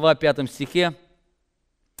 5 глава 5 стихе,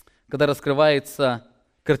 когда раскрывается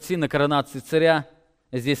картина коронации царя,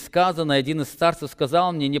 здесь сказано: «Один из старцев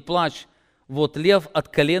сказал мне: не плачь, вот лев от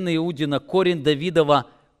колена Иудина, корень Давидова,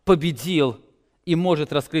 победил и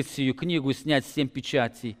может раскрыть сию книгу и снять 7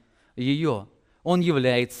 печатей ее». Он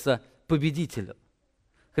является победителем.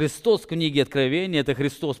 Христос в книге Откровения – это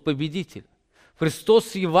Христос победитель.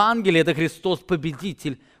 Христос в Евангелии – это Христос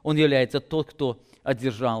победитель. Он является тот, кто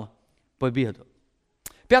одержал победу.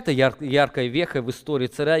 Пятой яркой вехой в истории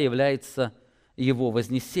царя является его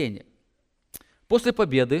вознесение. После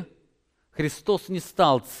победы Христос не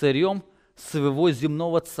стал царем своего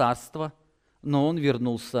земного царства, но он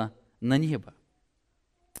вернулся на небо.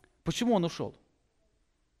 Почему он ушел?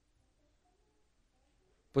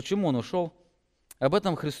 Почему он ушел? Об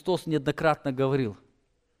этом Христос неоднократно говорил.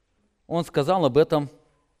 Он сказал об этом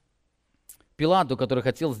Пилату, который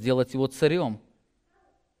хотел сделать его царем.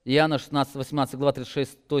 Иоанна 16, 18 глава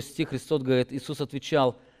 36 стих, Христос говорит, Иисус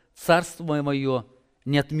отвечал: «Царство мое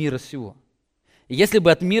не от мира сего. Если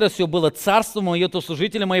бы от мира сего было царство мое, то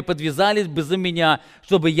служители мои подвязались бы за меня,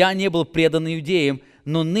 чтобы я не был предан иудеям,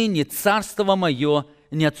 но ныне царство мое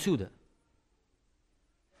не отсюда».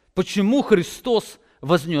 Почему Христос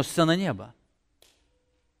вознесся на небо?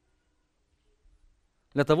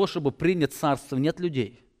 Для того, чтобы принять царство не от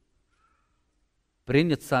людей,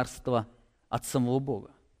 принять царство от самого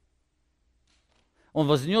Бога. Он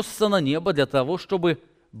вознесся на небо для того, чтобы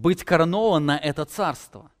быть коронован на это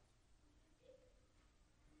царство.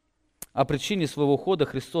 О причине своего ухода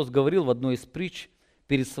Христос говорил в одной из притч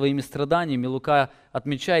перед своими страданиями. Лука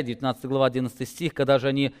отмечает, 19 глава 11 стих, когда же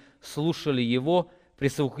они слушали Его,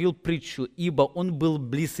 присовокупил притчу, ибо Он был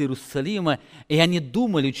близ Иерусалима, и они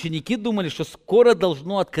думали, ученики думали, что скоро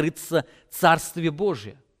должно открыться Царствие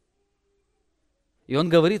Божие. И Он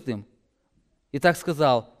говорит им, и так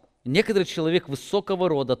сказал: некоторый человек высокого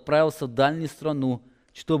рода отправился в дальнюю страну,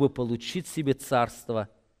 чтобы получить себе царство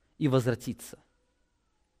и возвратиться.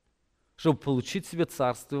 Чтобы получить себе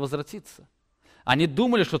царство и возвратиться. Они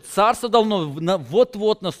думали, что царство должно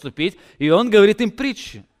вот-вот наступить, и Он говорит им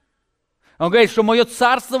притчи. Он говорит, что мое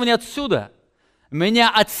царство не отсюда.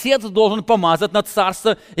 Меня Отец должен помазать на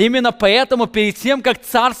царство. Именно поэтому перед тем, как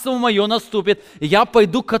царство мое наступит, я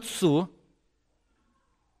пойду к Отцу,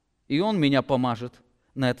 и Он меня помажет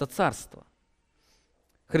на это царство.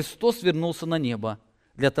 Христос вернулся на небо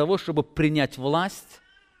для того, чтобы принять власть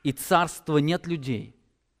и царство не от людей,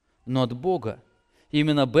 но от Бога.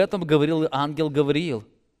 Именно об этом говорил ангел Гавриил.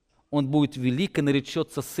 Он будет велик и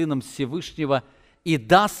наречется Сыном Всевышнего, и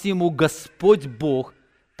даст ему Господь Бог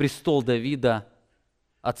престол Давида,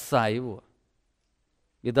 отца его.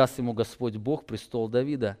 И даст ему Господь Бог престол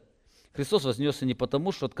Давида. Христос вознесся не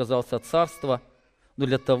потому, что отказался от царства, но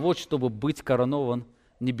для того, чтобы быть коронован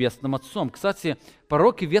Небесным Отцом. Кстати,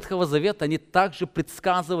 пророки Ветхого Завета, они также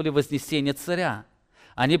предсказывали вознесение царя.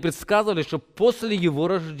 Они предсказывали, что после его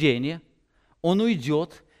рождения он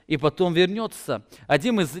уйдет и потом вернется.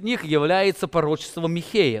 Один из них является пророчеством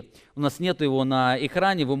Михея. У нас нет его на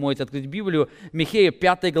экране, вы можете открыть Библию. Михея,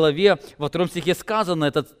 5 главе, во 2 стихе сказано,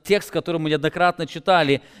 этот текст, который мы неоднократно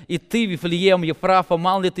читали. «И ты, Вифлеем Ефрафа,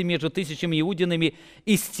 мал ли ты между тысячами иудинами,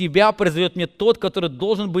 из тебя произойдет мне тот, который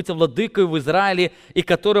должен быть владыкой в Израиле, и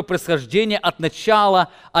который происхождение от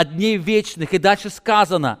начала, от дней вечных». И дальше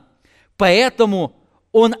сказано, «Поэтому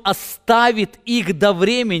он оставит их до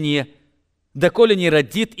времени, доколе не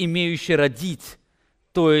родит имеющий родить».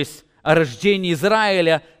 То есть о рождении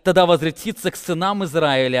Израиля тогда возвратится к сынам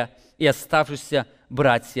Израиля и оставшиеся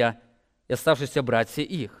братья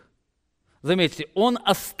их. Заметьте, он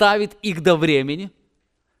оставит их до времени,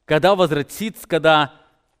 когда возвратится, когда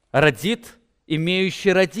родит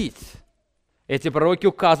имеющий родить. Эти пророки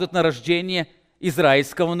указывают на рождение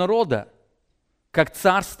израильского народа, как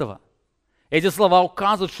царство. Эти слова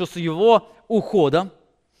указывают, что с его уходом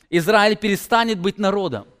Израиль перестанет быть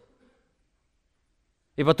народом.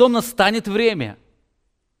 И потом настанет время,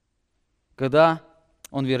 когда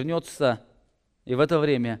он вернется, и в это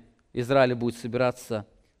время Израиль будет собираться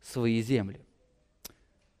в свои земли.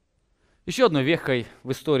 Еще одной вехой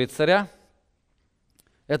в истории царя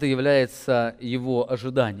это является его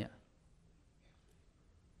ожидание.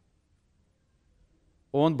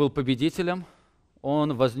 Он был победителем,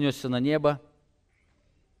 он вознесся на небо,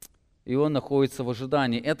 и он находится в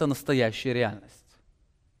ожидании. Это настоящая реальность.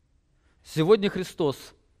 Сегодня Христос,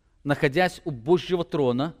 находясь у Божьего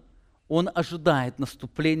трона, Он ожидает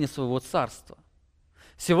наступления Своего Царства.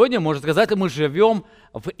 Сегодня, можно сказать, мы живем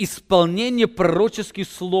в исполнении пророческих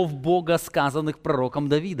слов Бога, сказанных пророком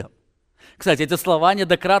Давидом. Кстати, эти слова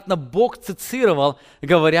неоднократно Бог цитировал,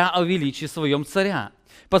 говоря о величии Своем Царя.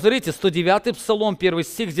 Посмотрите, 109 Псалом, 1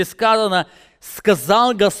 стих, здесь сказано: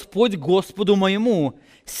 «Сказал Господь Господу моему,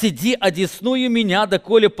 сиди одесную меня,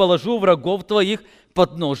 доколе положу врагов твоих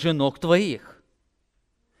подножие ног твоих».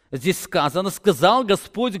 Здесь сказано: «Сказал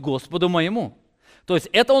Господь Господу моему». То есть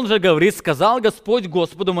это он же говорит, сказал Господь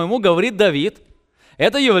Господу моему, говорит Давид.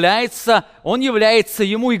 Это является, он является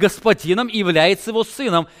ему и господином, и является его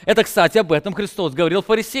сыном. Это, кстати, об этом Христос говорил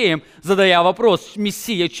фарисеям, задая вопрос: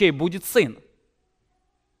 Мессия чей будет сын?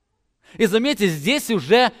 И заметьте, здесь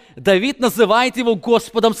уже Давид называет его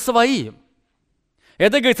Господом своим.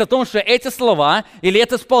 Это говорит о том, что эти слова или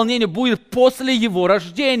это исполнение будет после его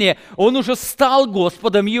рождения. Он уже стал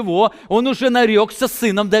Господом его, он уже нарекся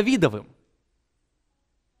сыном Давидовым.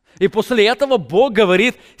 И после этого Бог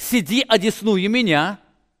говорит: «Сиди одесную меня,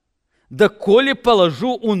 доколе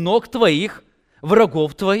положу у ног твоих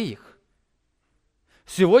врагов твоих».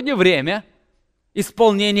 Сегодня время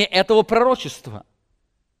исполнения этого пророчества.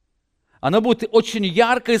 Оно будет очень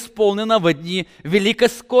ярко исполнено в дни великой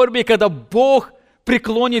скорби, когда Бог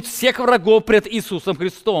преклонит всех врагов пред Иисусом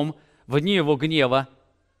Христом в дни Его гнева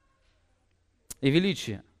и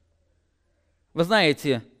величия. Вы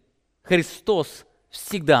знаете, Христос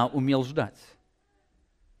всегда умел ждать.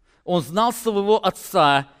 Он знал своего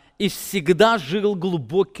Отца и всегда жил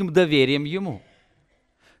глубоким доверием Ему.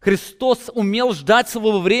 Христос умел ждать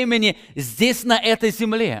своего времени здесь, на этой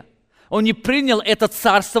земле. Он не принял это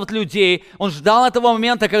царство от людей. Он ждал этого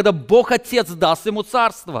момента, когда Бог Отец даст ему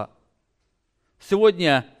царство.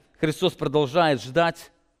 Сегодня Христос продолжает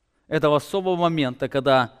ждать этого особого момента,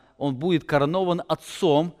 когда Он будет коронован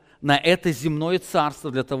Отцом на это земное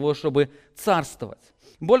царство для того, чтобы царствовать.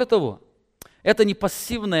 Более того, это не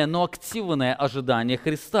пассивное, но активное ожидание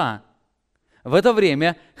Христа. В это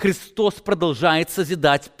время Христос продолжает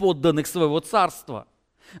созидать подданных своего царства.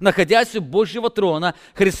 Находясь у Божьего трона,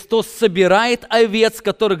 Христос собирает овец,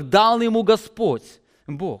 которых дал ему Господь,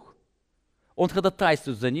 Бог. Он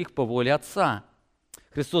ходатайствует за них по воле Отца.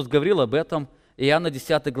 Христос говорил об этом, Иоанна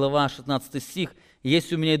 10 глава, 16 стих: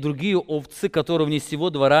 «Есть у меня и другие овцы, которые вне сего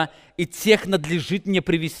двора, и тех надлежит мне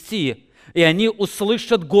привести. И они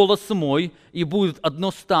услышат голос мой, и будет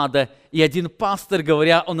одно стадо, и один пастырь»,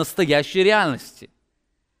 говоря о настоящей реальности.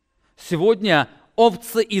 Сегодня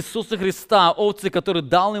овцы Иисуса Христа, овцы, которые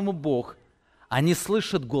дал ему Бог, они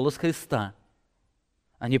слышат голос Христа.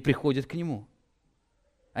 Они приходят к Нему.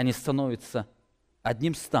 Они становятся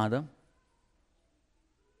одним стадом,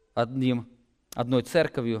 одной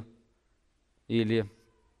церковью или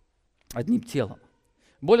одним телом.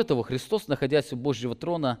 Более того, Христос, находясь у Божьего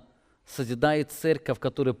трона, созидает церковь,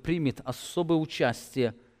 которая примет особое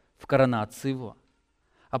участие в коронации Его.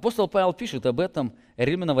 Апостол Павел пишет об этом,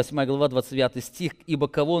 Римлянам 8 глава, 29 стих: «Ибо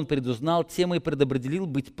кого Он предузнал, тем и предопределил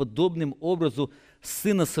быть подобным образу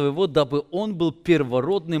Сына Своего, дабы Он был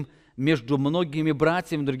первородным между многими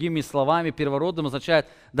братьями». Другими словами, первородным означает,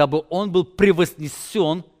 дабы Он был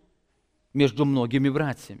превознесен между многими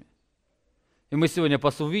братьями. И мы сегодня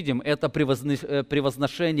увидим это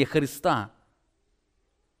превозношение Христа.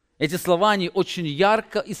 Эти слова, они очень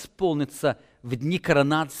ярко исполнятся в дни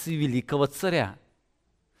коронации великого царя.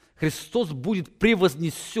 Христос будет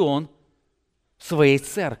превознесен в своей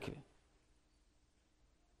церкви.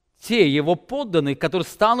 Те его подданные, которые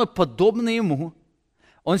станут подобны ему,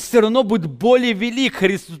 он все равно будет более велик.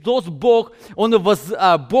 Христос, Бог,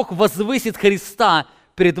 Бог возвысит Христа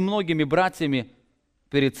перед многими братьями,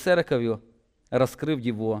 перед церковью, раскрыв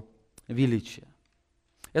его величие.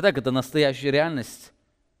 Итак, это настоящая реальность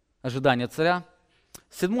ожидания царя.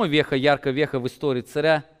 7 века, яркая веха в истории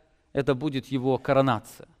царя, это будет его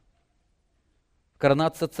коронация.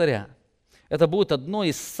 Коронация царя. Это будет одно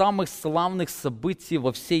из самых славных событий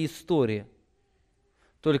во всей истории.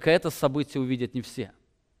 Только это событие увидят не все.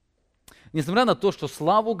 Несмотря на то, что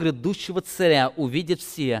славу грядущего царя увидят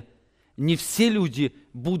все, не все люди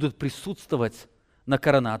будут присутствовать на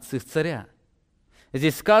коронации царя.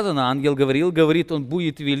 Здесь сказано, ангел говорит, он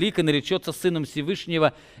будет велик и наречется сыном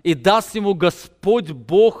Всевышнего, и даст ему Господь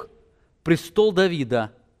Бог престол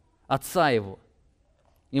Давида, отца его.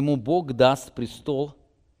 Ему Бог даст престол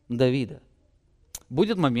Давида.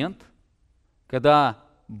 Будет момент, когда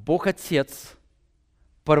Бог Отец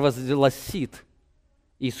провозгласит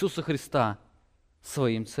Иисуса Христа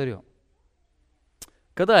своим царем.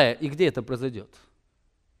 Когда и где это произойдет?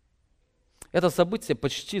 Это событие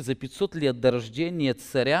почти за 500 лет до рождения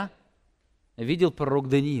царя видел пророк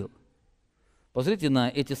Даниил. Посмотрите на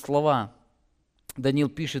эти слова. Даниил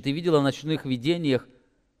пишет: «И видел о ночных видениях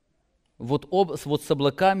вот с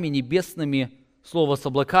облаками небесными». Слово «с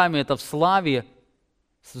облаками» — это в славе,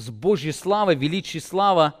 с Божьей славой, величие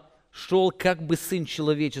слава, шел как бы Сын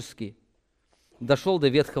Человеческий. Дошел до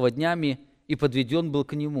ветхого днями и подведен был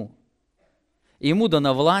к Нему. И Ему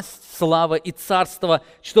дана власть, слава и царство,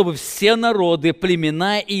 чтобы все народы,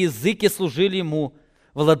 племена и языки служили Ему.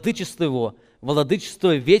 Владычество Его,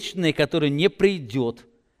 владычество вечное, которое не придет,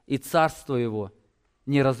 и царство Его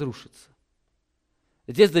не разрушится».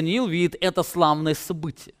 Здесь Даниил видит это славное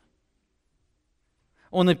событие.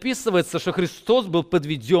 Он описывается, что Христос был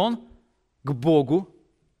подведен к Богу,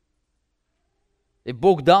 и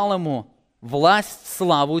Бог дал Ему власть,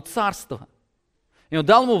 славу и царство. И Он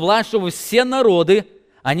дал Ему власть, чтобы все народы,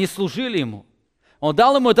 они служили Ему. Он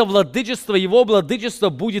дал Ему это владычество, Его владычество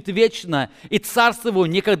будет вечно, и царство Его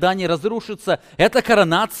никогда не разрушится. Это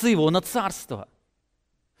коронация Его на царство.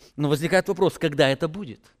 Но возникает вопрос, когда это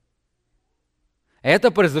будет?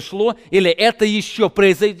 Это произошло или это еще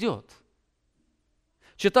произойдет?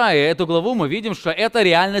 Читая эту главу, мы видим, что это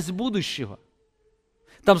реальность будущего.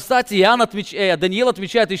 Там, кстати, Даниил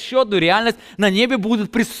отмечает еще одну реальность. На небе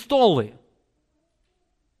будут престолы.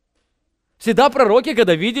 Всегда пророки,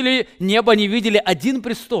 когда видели небо, они видели один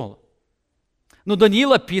престол. Но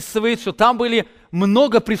Даниил описывает, что там были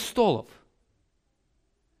много престолов.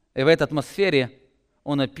 И в этой атмосфере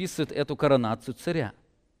он описывает эту коронацию царя.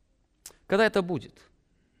 Когда это будет?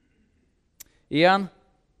 Иоанн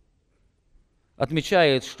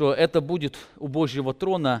отмечает, что это будет у Божьего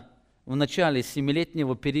трона в начале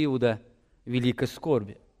 7-летнего периода великой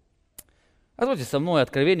скорби. Откройте со мной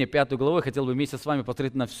Откровение 5 главу. Я хотел бы вместе с вами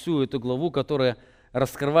посмотреть на всю эту главу, которая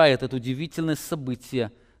раскрывает это удивительное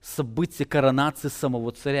событие коронации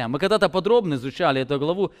самого царя. Мы когда-то подробно изучали эту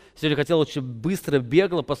главу. Сегодня хотел очень быстро,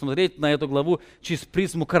 бегло посмотреть на эту главу через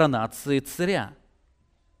призму коронации царя.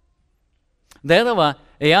 До этого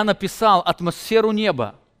Иоанн описал атмосферу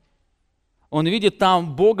неба. Он видит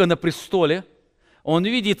там Бога на престоле, он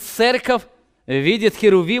видит церковь, видит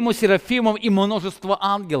херувимов, серафимов и множество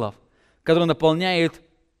ангелов, которые наполняют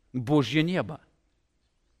Божье небо.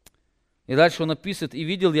 И дальше он описывает: «И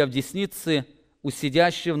видел я в деснице у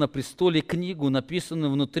сидящего на престоле книгу,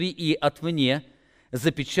 написанную внутри и отвне,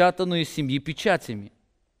 запечатанную 7 печатями.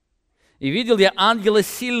 И видел я ангела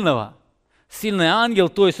сильного». Сильный ангел,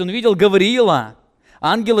 то есть он видел Гавриила,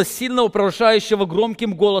 ангела сильного, провозглашающего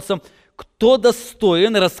громким голосом: «Кто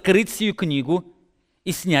достоин раскрыть сию книгу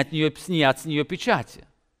и снять с нее печати?»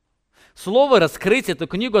 Слово «раскрыть» эту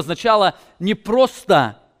книгу означало не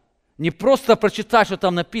просто прочитать, что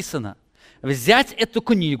там написано. Взять эту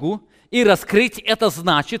книгу и раскрыть — это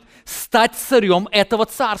значит стать царем этого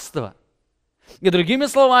царства. И другими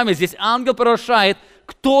словами, здесь ангел провозглашает,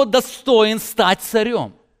 кто достоин стать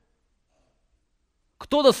царем.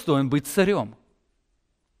 Кто достоин быть царем?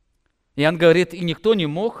 Иоанн говорит: «И никто не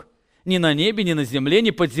мог ни на небе, ни на земле, ни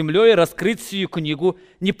под землей раскрыть сию книгу,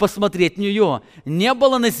 ни посмотреть в нее. Не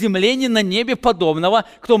было на земле, ни на небе подобного,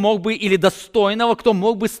 кто мог бы, или достойного, кто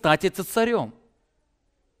мог бы стать этим царем».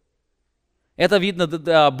 Это, видно,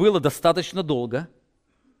 было достаточно долго.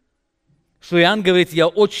 что Иоанн говорит, я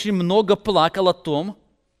очень много плакал о том,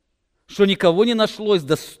 что никого не нашлось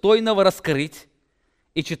достойного раскрыть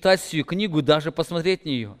и читать сию книгу, даже посмотреть на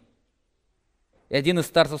нее. И один из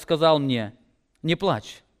старцев сказал мне, не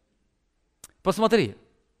плачь, посмотри,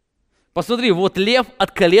 вот лев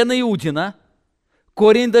от колена Иудина,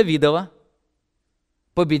 корень Давидова,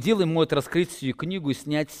 победил и может раскрыть сию книгу и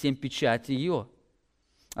снять 7 печатей ее.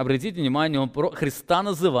 Обратите внимание, он Христа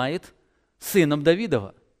называет сыном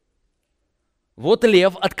Давидова. Вот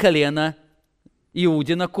лев от колена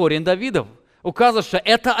Иудина, корень Давидов. Указывает, что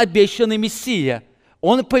это обещанный Мессия.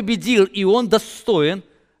 Он победил, и он достоин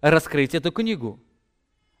раскрыть эту книгу.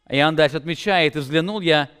 Иоанн дальше отмечает, и взглянул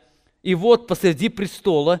я, и вот посреди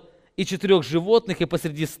престола и 4 животных, и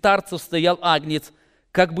посреди старцев стоял агнец,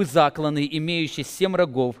 как бы закланный, имеющий 7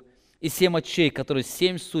 рогов и 7 очей, которые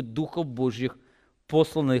 7 суть духов Божьих,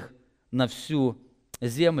 посланных на всю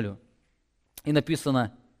землю. И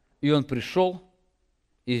написано, и он пришел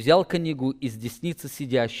и взял книгу из десницы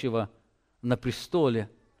сидящего на престоле,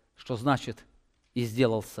 что значит, и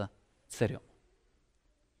сделался царем.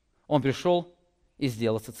 Он пришел и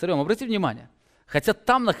сделался царем. Обратите внимание, хотя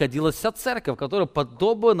там находилась вся церковь, которая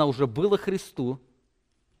подобна уже была Христу,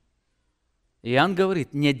 Иоанн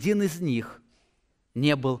говорит, ни один из них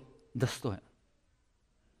не был достоин.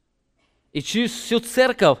 И через всю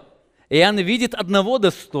церковь Иоанн видит одного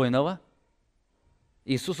достойного,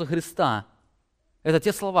 Иисуса Христа. Это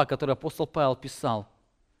те слова, которые апостол Павел писал,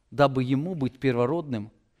 дабы ему быть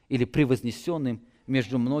первородным или превознесенным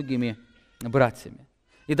между многими братьями.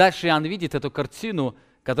 И дальше Иоанн видит эту картину,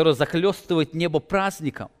 которая захлестывает небо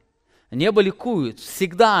праздником. Небо ликует.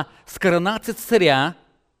 Всегда с коронацией царя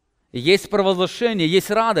есть провозглашение, есть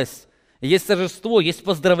радость, есть торжество, есть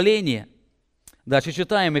поздравление. Дальше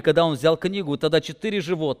читаем, и когда он взял книгу, тогда 4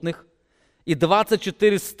 животных и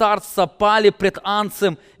 24 старца пали пред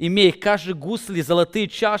анцем, имея каждый гусли, золотые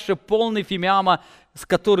чаши, полные фимиама, с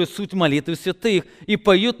которой суть молитвы святых, и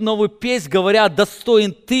поют новую песнь, говоря,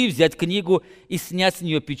 достоин ты взять книгу и снять с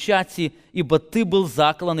нее печати, ибо ты был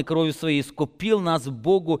заклан и кровью своей искупил нас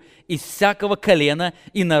Богу из всякого колена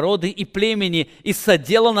и народа и племени, и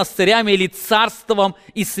соделал нас царями или царством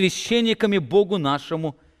и священниками Богу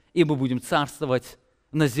нашему, и мы будем царствовать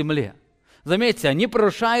на земле. Заметьте, они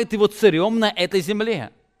прорушают его царем на этой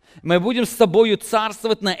земле. Мы будем с тобою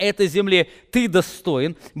царствовать на этой земле. Ты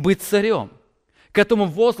достоин быть царем. К этому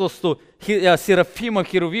возрасту серафимов,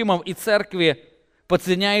 херувимов и церкви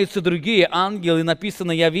подсоединяются другие ангелы.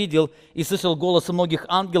 Написано, я видел и слышал голос многих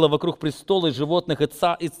ангелов вокруг престола, и животных,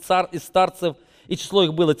 и старцев, и число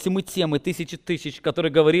их было тьмы, тысячи тысяч,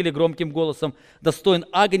 которые говорили громким голосом, достоин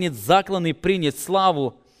агнец, закланный принять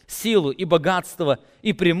славу, силу и богатство,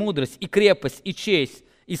 и премудрость, и крепость, и честь,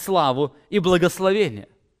 и славу, и благословение.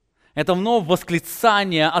 Это вновь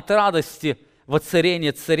восклицание от радости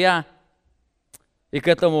воцарения царя, и к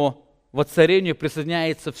этому воцарению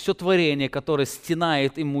присоединяется все творение, которое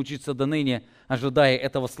стенает и мучится до ныне, ожидая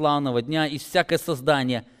этого славного дня, и всякое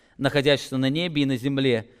создание, находящееся на небе и на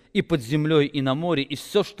земле, и под землей, и на море, и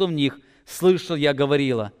все, что в них, слышал я,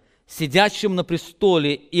 говорила, сидящим на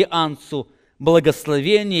престоле и анцу,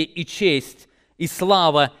 благословение и честь, и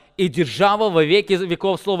слава, и держава во веки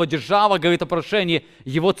веков. Слово «держава» говорит о прошении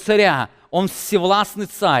его царя. Он всевластный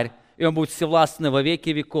царь, и он будет всевластный во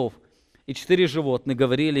веки веков. И 4 животных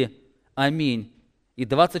говорили «Аминь». И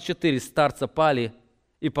 24 старца пали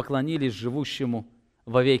и поклонились живущему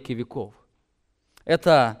во веки веков.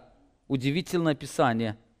 Это удивительное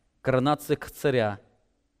описание коронации царя,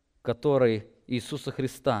 который Иисуса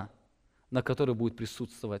Христа, на который будет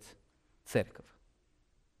присутствовать церковь.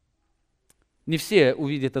 Не все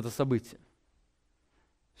увидят это событие.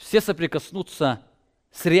 Все соприкоснутся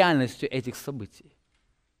с реальностью этих событий.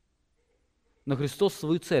 Но Христос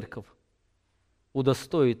свою церковь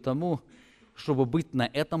удостоит тому, чтобы быть на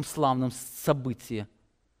этом славном событии,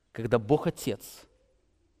 когда Бог Отец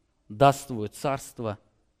даст свое царство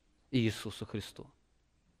Иисусу Христу.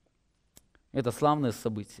 Это славное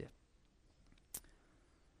событие.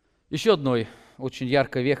 Еще одной очень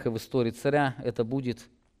яркой вехой в истории царя это будет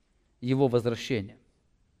его возвращение.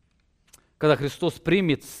 Когда Христос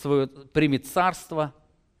примет царство,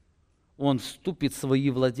 он вступит в свои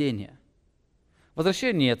владения.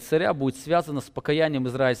 Возвращение царя будет связано с покаянием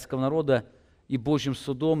израильского народа и Божьим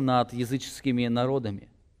судом над языческими народами.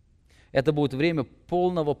 Это будет время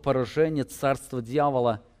полного поражения царства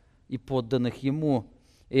дьявола и подданных ему.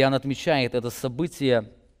 Иоанн отмечает это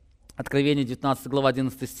событие, Откровение 19 глава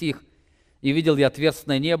 11 стих. «И видел я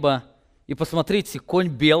отверстное небо, и посмотрите, конь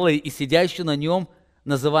белый, и сидящий на нем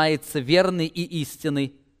называется верный и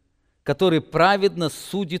истинный, который праведно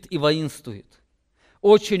судит и воинствует.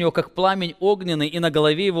 Очи у него, как пламень огненный, и на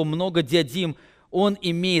голове его много диадим. Он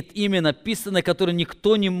имеет имя написанное, которое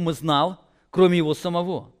никто не знал, кроме его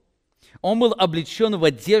самого. Он был облечен в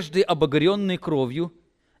одежды, обогренные кровью,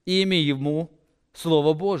 и имя ему –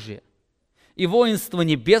 Слово Божие. И воинства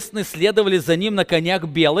небесные следовали за ним на конях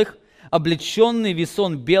белых, облеченный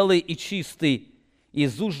весон белый и чистый.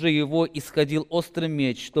 Из уст же его исходил острый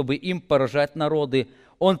меч, чтобы им поражать народы.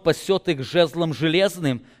 Он пасет их жезлом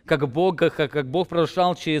железным, как Бог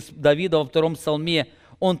провозглашал через Давида во 2 псалме.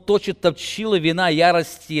 Он точит топчила вина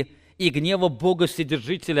ярости и гнева Бога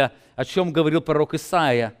Вседержителя, о чем говорил пророк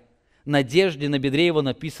Исаия. На одежде на бедре его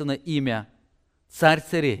написано имя «Царь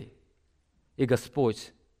царей и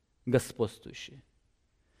Господь господствующий».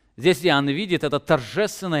 Здесь Иоанн видит это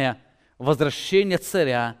торжественное возвращение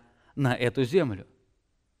царя на эту землю.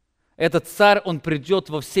 Этот царь, он придет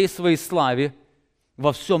во всей своей славе,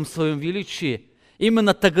 во всем своем величии.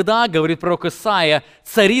 Именно тогда, говорит пророк Исаия,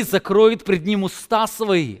 цари закроют пред ним уста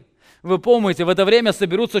свои. Вы помните, в это время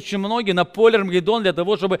соберутся очень многие на поле Армагеддон для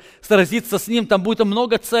того, чтобы сразиться с ним. Там будет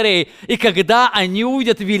много царей. И когда они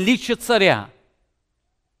увидят величие царя,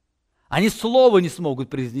 они слова не смогут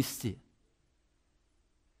произнести.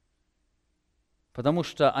 Потому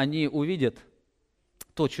что они увидят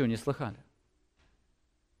то, чего не слыхали.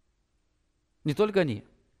 Не только они.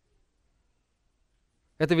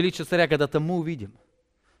 Это величие царя когда-то мы увидим.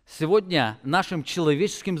 Сегодня нашим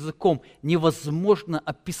человеческим языком невозможно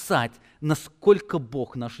описать, насколько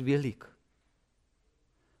Бог наш велик.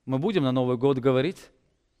 Мы будем на Новый год говорить.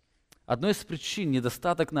 Одной из причин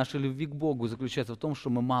недостаток нашей любви к Богу заключается в том, что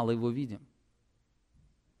мы мало Его видим.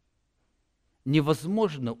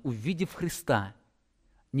 Невозможно, увидев Христа,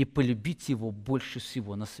 не полюбить Его больше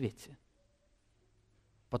всего на свете.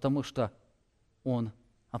 Потому что Он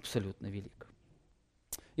абсолютно велик.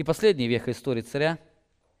 И последняя веха истории царя,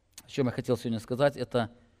 о чем я хотел сегодня сказать, это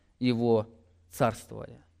его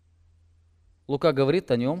царствование. Лука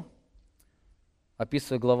говорит о нем,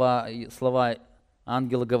 описывая слова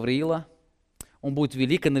ангела Гавриила. Он будет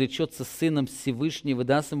велик и наречется сыном Всевышнего, и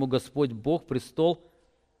даст ему Господь Бог престол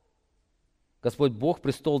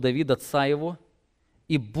Давида, отца его,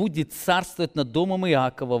 и будет царствовать над домом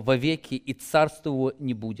Иакова вовеки, и царству его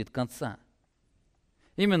не будет конца.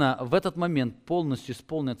 Именно в этот момент полностью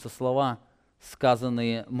исполнятся слова,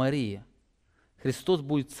 сказанные Марии. Христос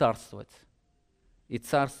будет царствовать, и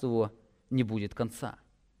царству его не будет конца.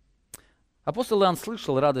 Апостол Иоанн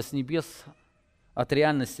слышал радость небес от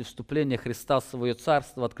реальности вступления Христа в свое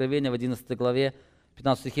царство. Откровение в 11 главе,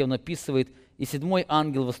 15 стихе он описывает: «И седьмой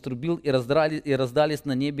ангел вострубил, и раздались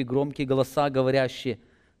на небе громкие голоса, говорящие: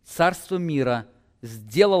 Царство мира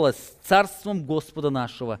сделалось царством Господа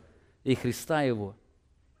нашего и Христа Его,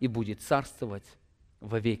 и будет царствовать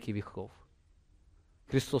во веки веков».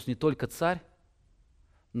 Христос не только царь,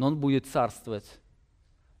 но Он будет царствовать,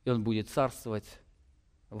 и Он будет царствовать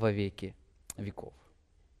во веки веков.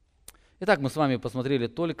 Итак, мы с вами посмотрели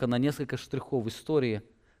только на несколько штрихов истории,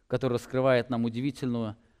 которая раскрывает нам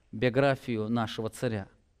удивительную биографию нашего царя.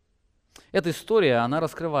 Эта история, она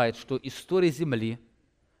раскрывает, что история земли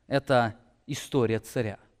 – это история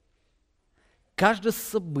царя. Каждое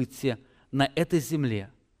событие на этой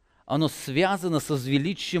земле, оно связано со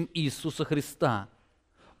величием Иисуса Христа.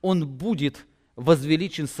 Он будет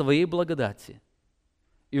возвеличен в своей благодати,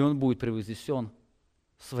 и Он будет превознесен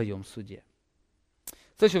в своем суде.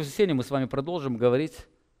 В следующее воскресенье мы с вами продолжим говорить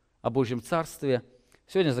о Божьем Царстве.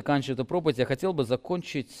 Сегодня, заканчивая эту проповедь, я хотел бы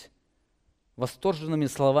закончить восторженными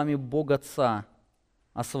словами Бога Отца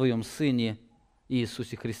о Своем Сыне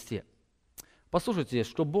Иисусе Христе. Послушайте,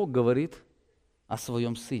 что Бог говорит о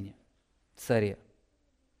Своем Сыне, Царе.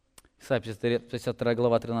 Исайя 52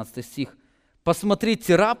 глава, 13 стих.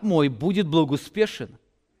 «Посмотрите, раб мой будет благоуспешен,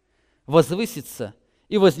 возвысится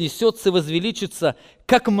и вознесется, и возвеличится,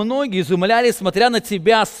 как многие изумлялись, смотря на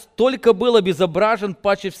тебя, столько был обезображен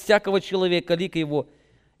паче всякого человека, лик его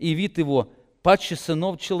и вид его, паче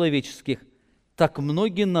сынов человеческих, так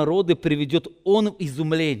многие народы приведет он в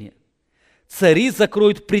изумление. Цари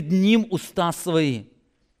закроют пред ним уста свои,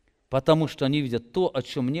 потому что они видят то, о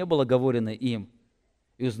чем не было говорено им,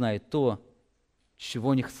 и узнают то,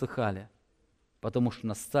 чего не слыхали, потому что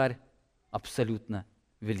наш царь абсолютно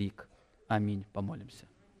велик». Аминь. Помолимся.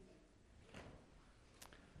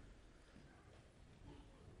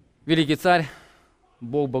 Великий Царь,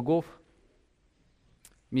 Бог богов,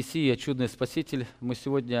 Мессия, чудный Спаситель, мы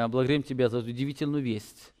сегодня благодарим Тебя за удивительную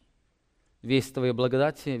весть, весть Твоей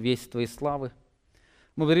благодати, весть Твоей славы.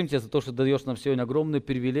 Мы благодарим Тебя за то, что даешь нам сегодня огромную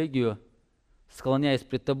привилегию, склоняясь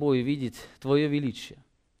пред Тобой, видеть Твое величие,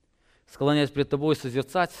 склоняясь пред Тобой,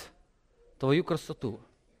 созерцать Твою красоту.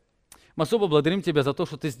 Мы особо благодарим Тебя за то,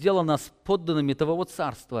 что Ты сделал нас подданными Твоего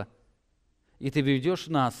Царства, и Ты ведешь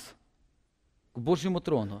нас к Божьему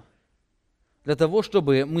трону, для того,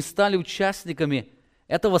 чтобы мы стали участниками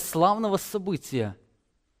этого славного события,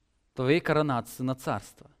 Твоей коронации на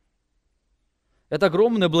Царство. Это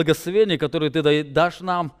огромное благословение, которое Ты дашь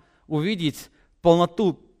нам увидеть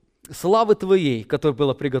полноту славы Твоей, которая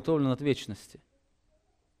была приготовлена от вечности.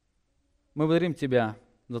 Мы благодарим Тебя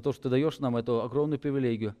за то, что Ты даешь нам эту огромную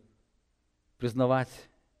привилегию признавать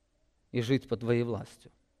и жить под Твоей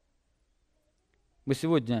властью. Мы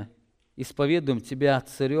сегодня исповедуем Тебя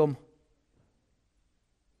Царем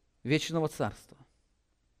вечного Царства.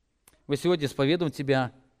 Мы сегодня исповедуем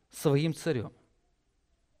Тебя своим Царем.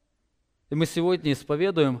 И мы сегодня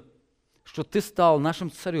исповедуем, что Ты стал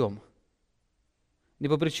нашим Царем не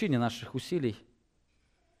по причине наших усилий,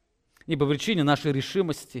 не по причине нашей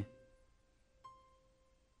решимости,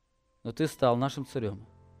 но Ты стал нашим Царем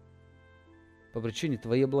по причине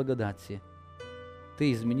Твоей благодати.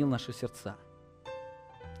 Ты изменил наши сердца,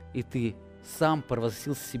 и Ты сам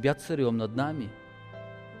провозгласил себя Царем над нами,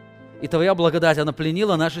 и Твоя благодать, она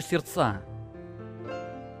пленила наши сердца,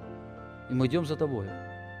 и мы идем за Тобою,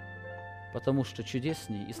 потому что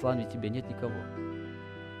чудесней и славней Тебе нет никого.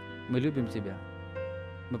 Мы любим Тебя,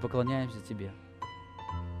 мы поклоняемся Тебе,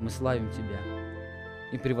 мы славим Тебя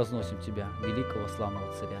и превозносим Тебя, великого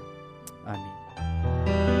славного Царя. Аминь.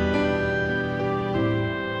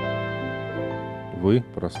 Вы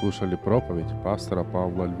прослушали проповедь пастора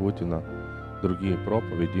Павла Львутина. Другие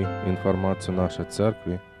проповеди и информацию нашей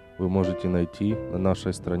церкви вы можете найти на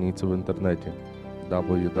нашей странице в интернете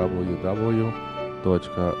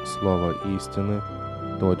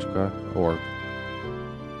www.slovoistины.org.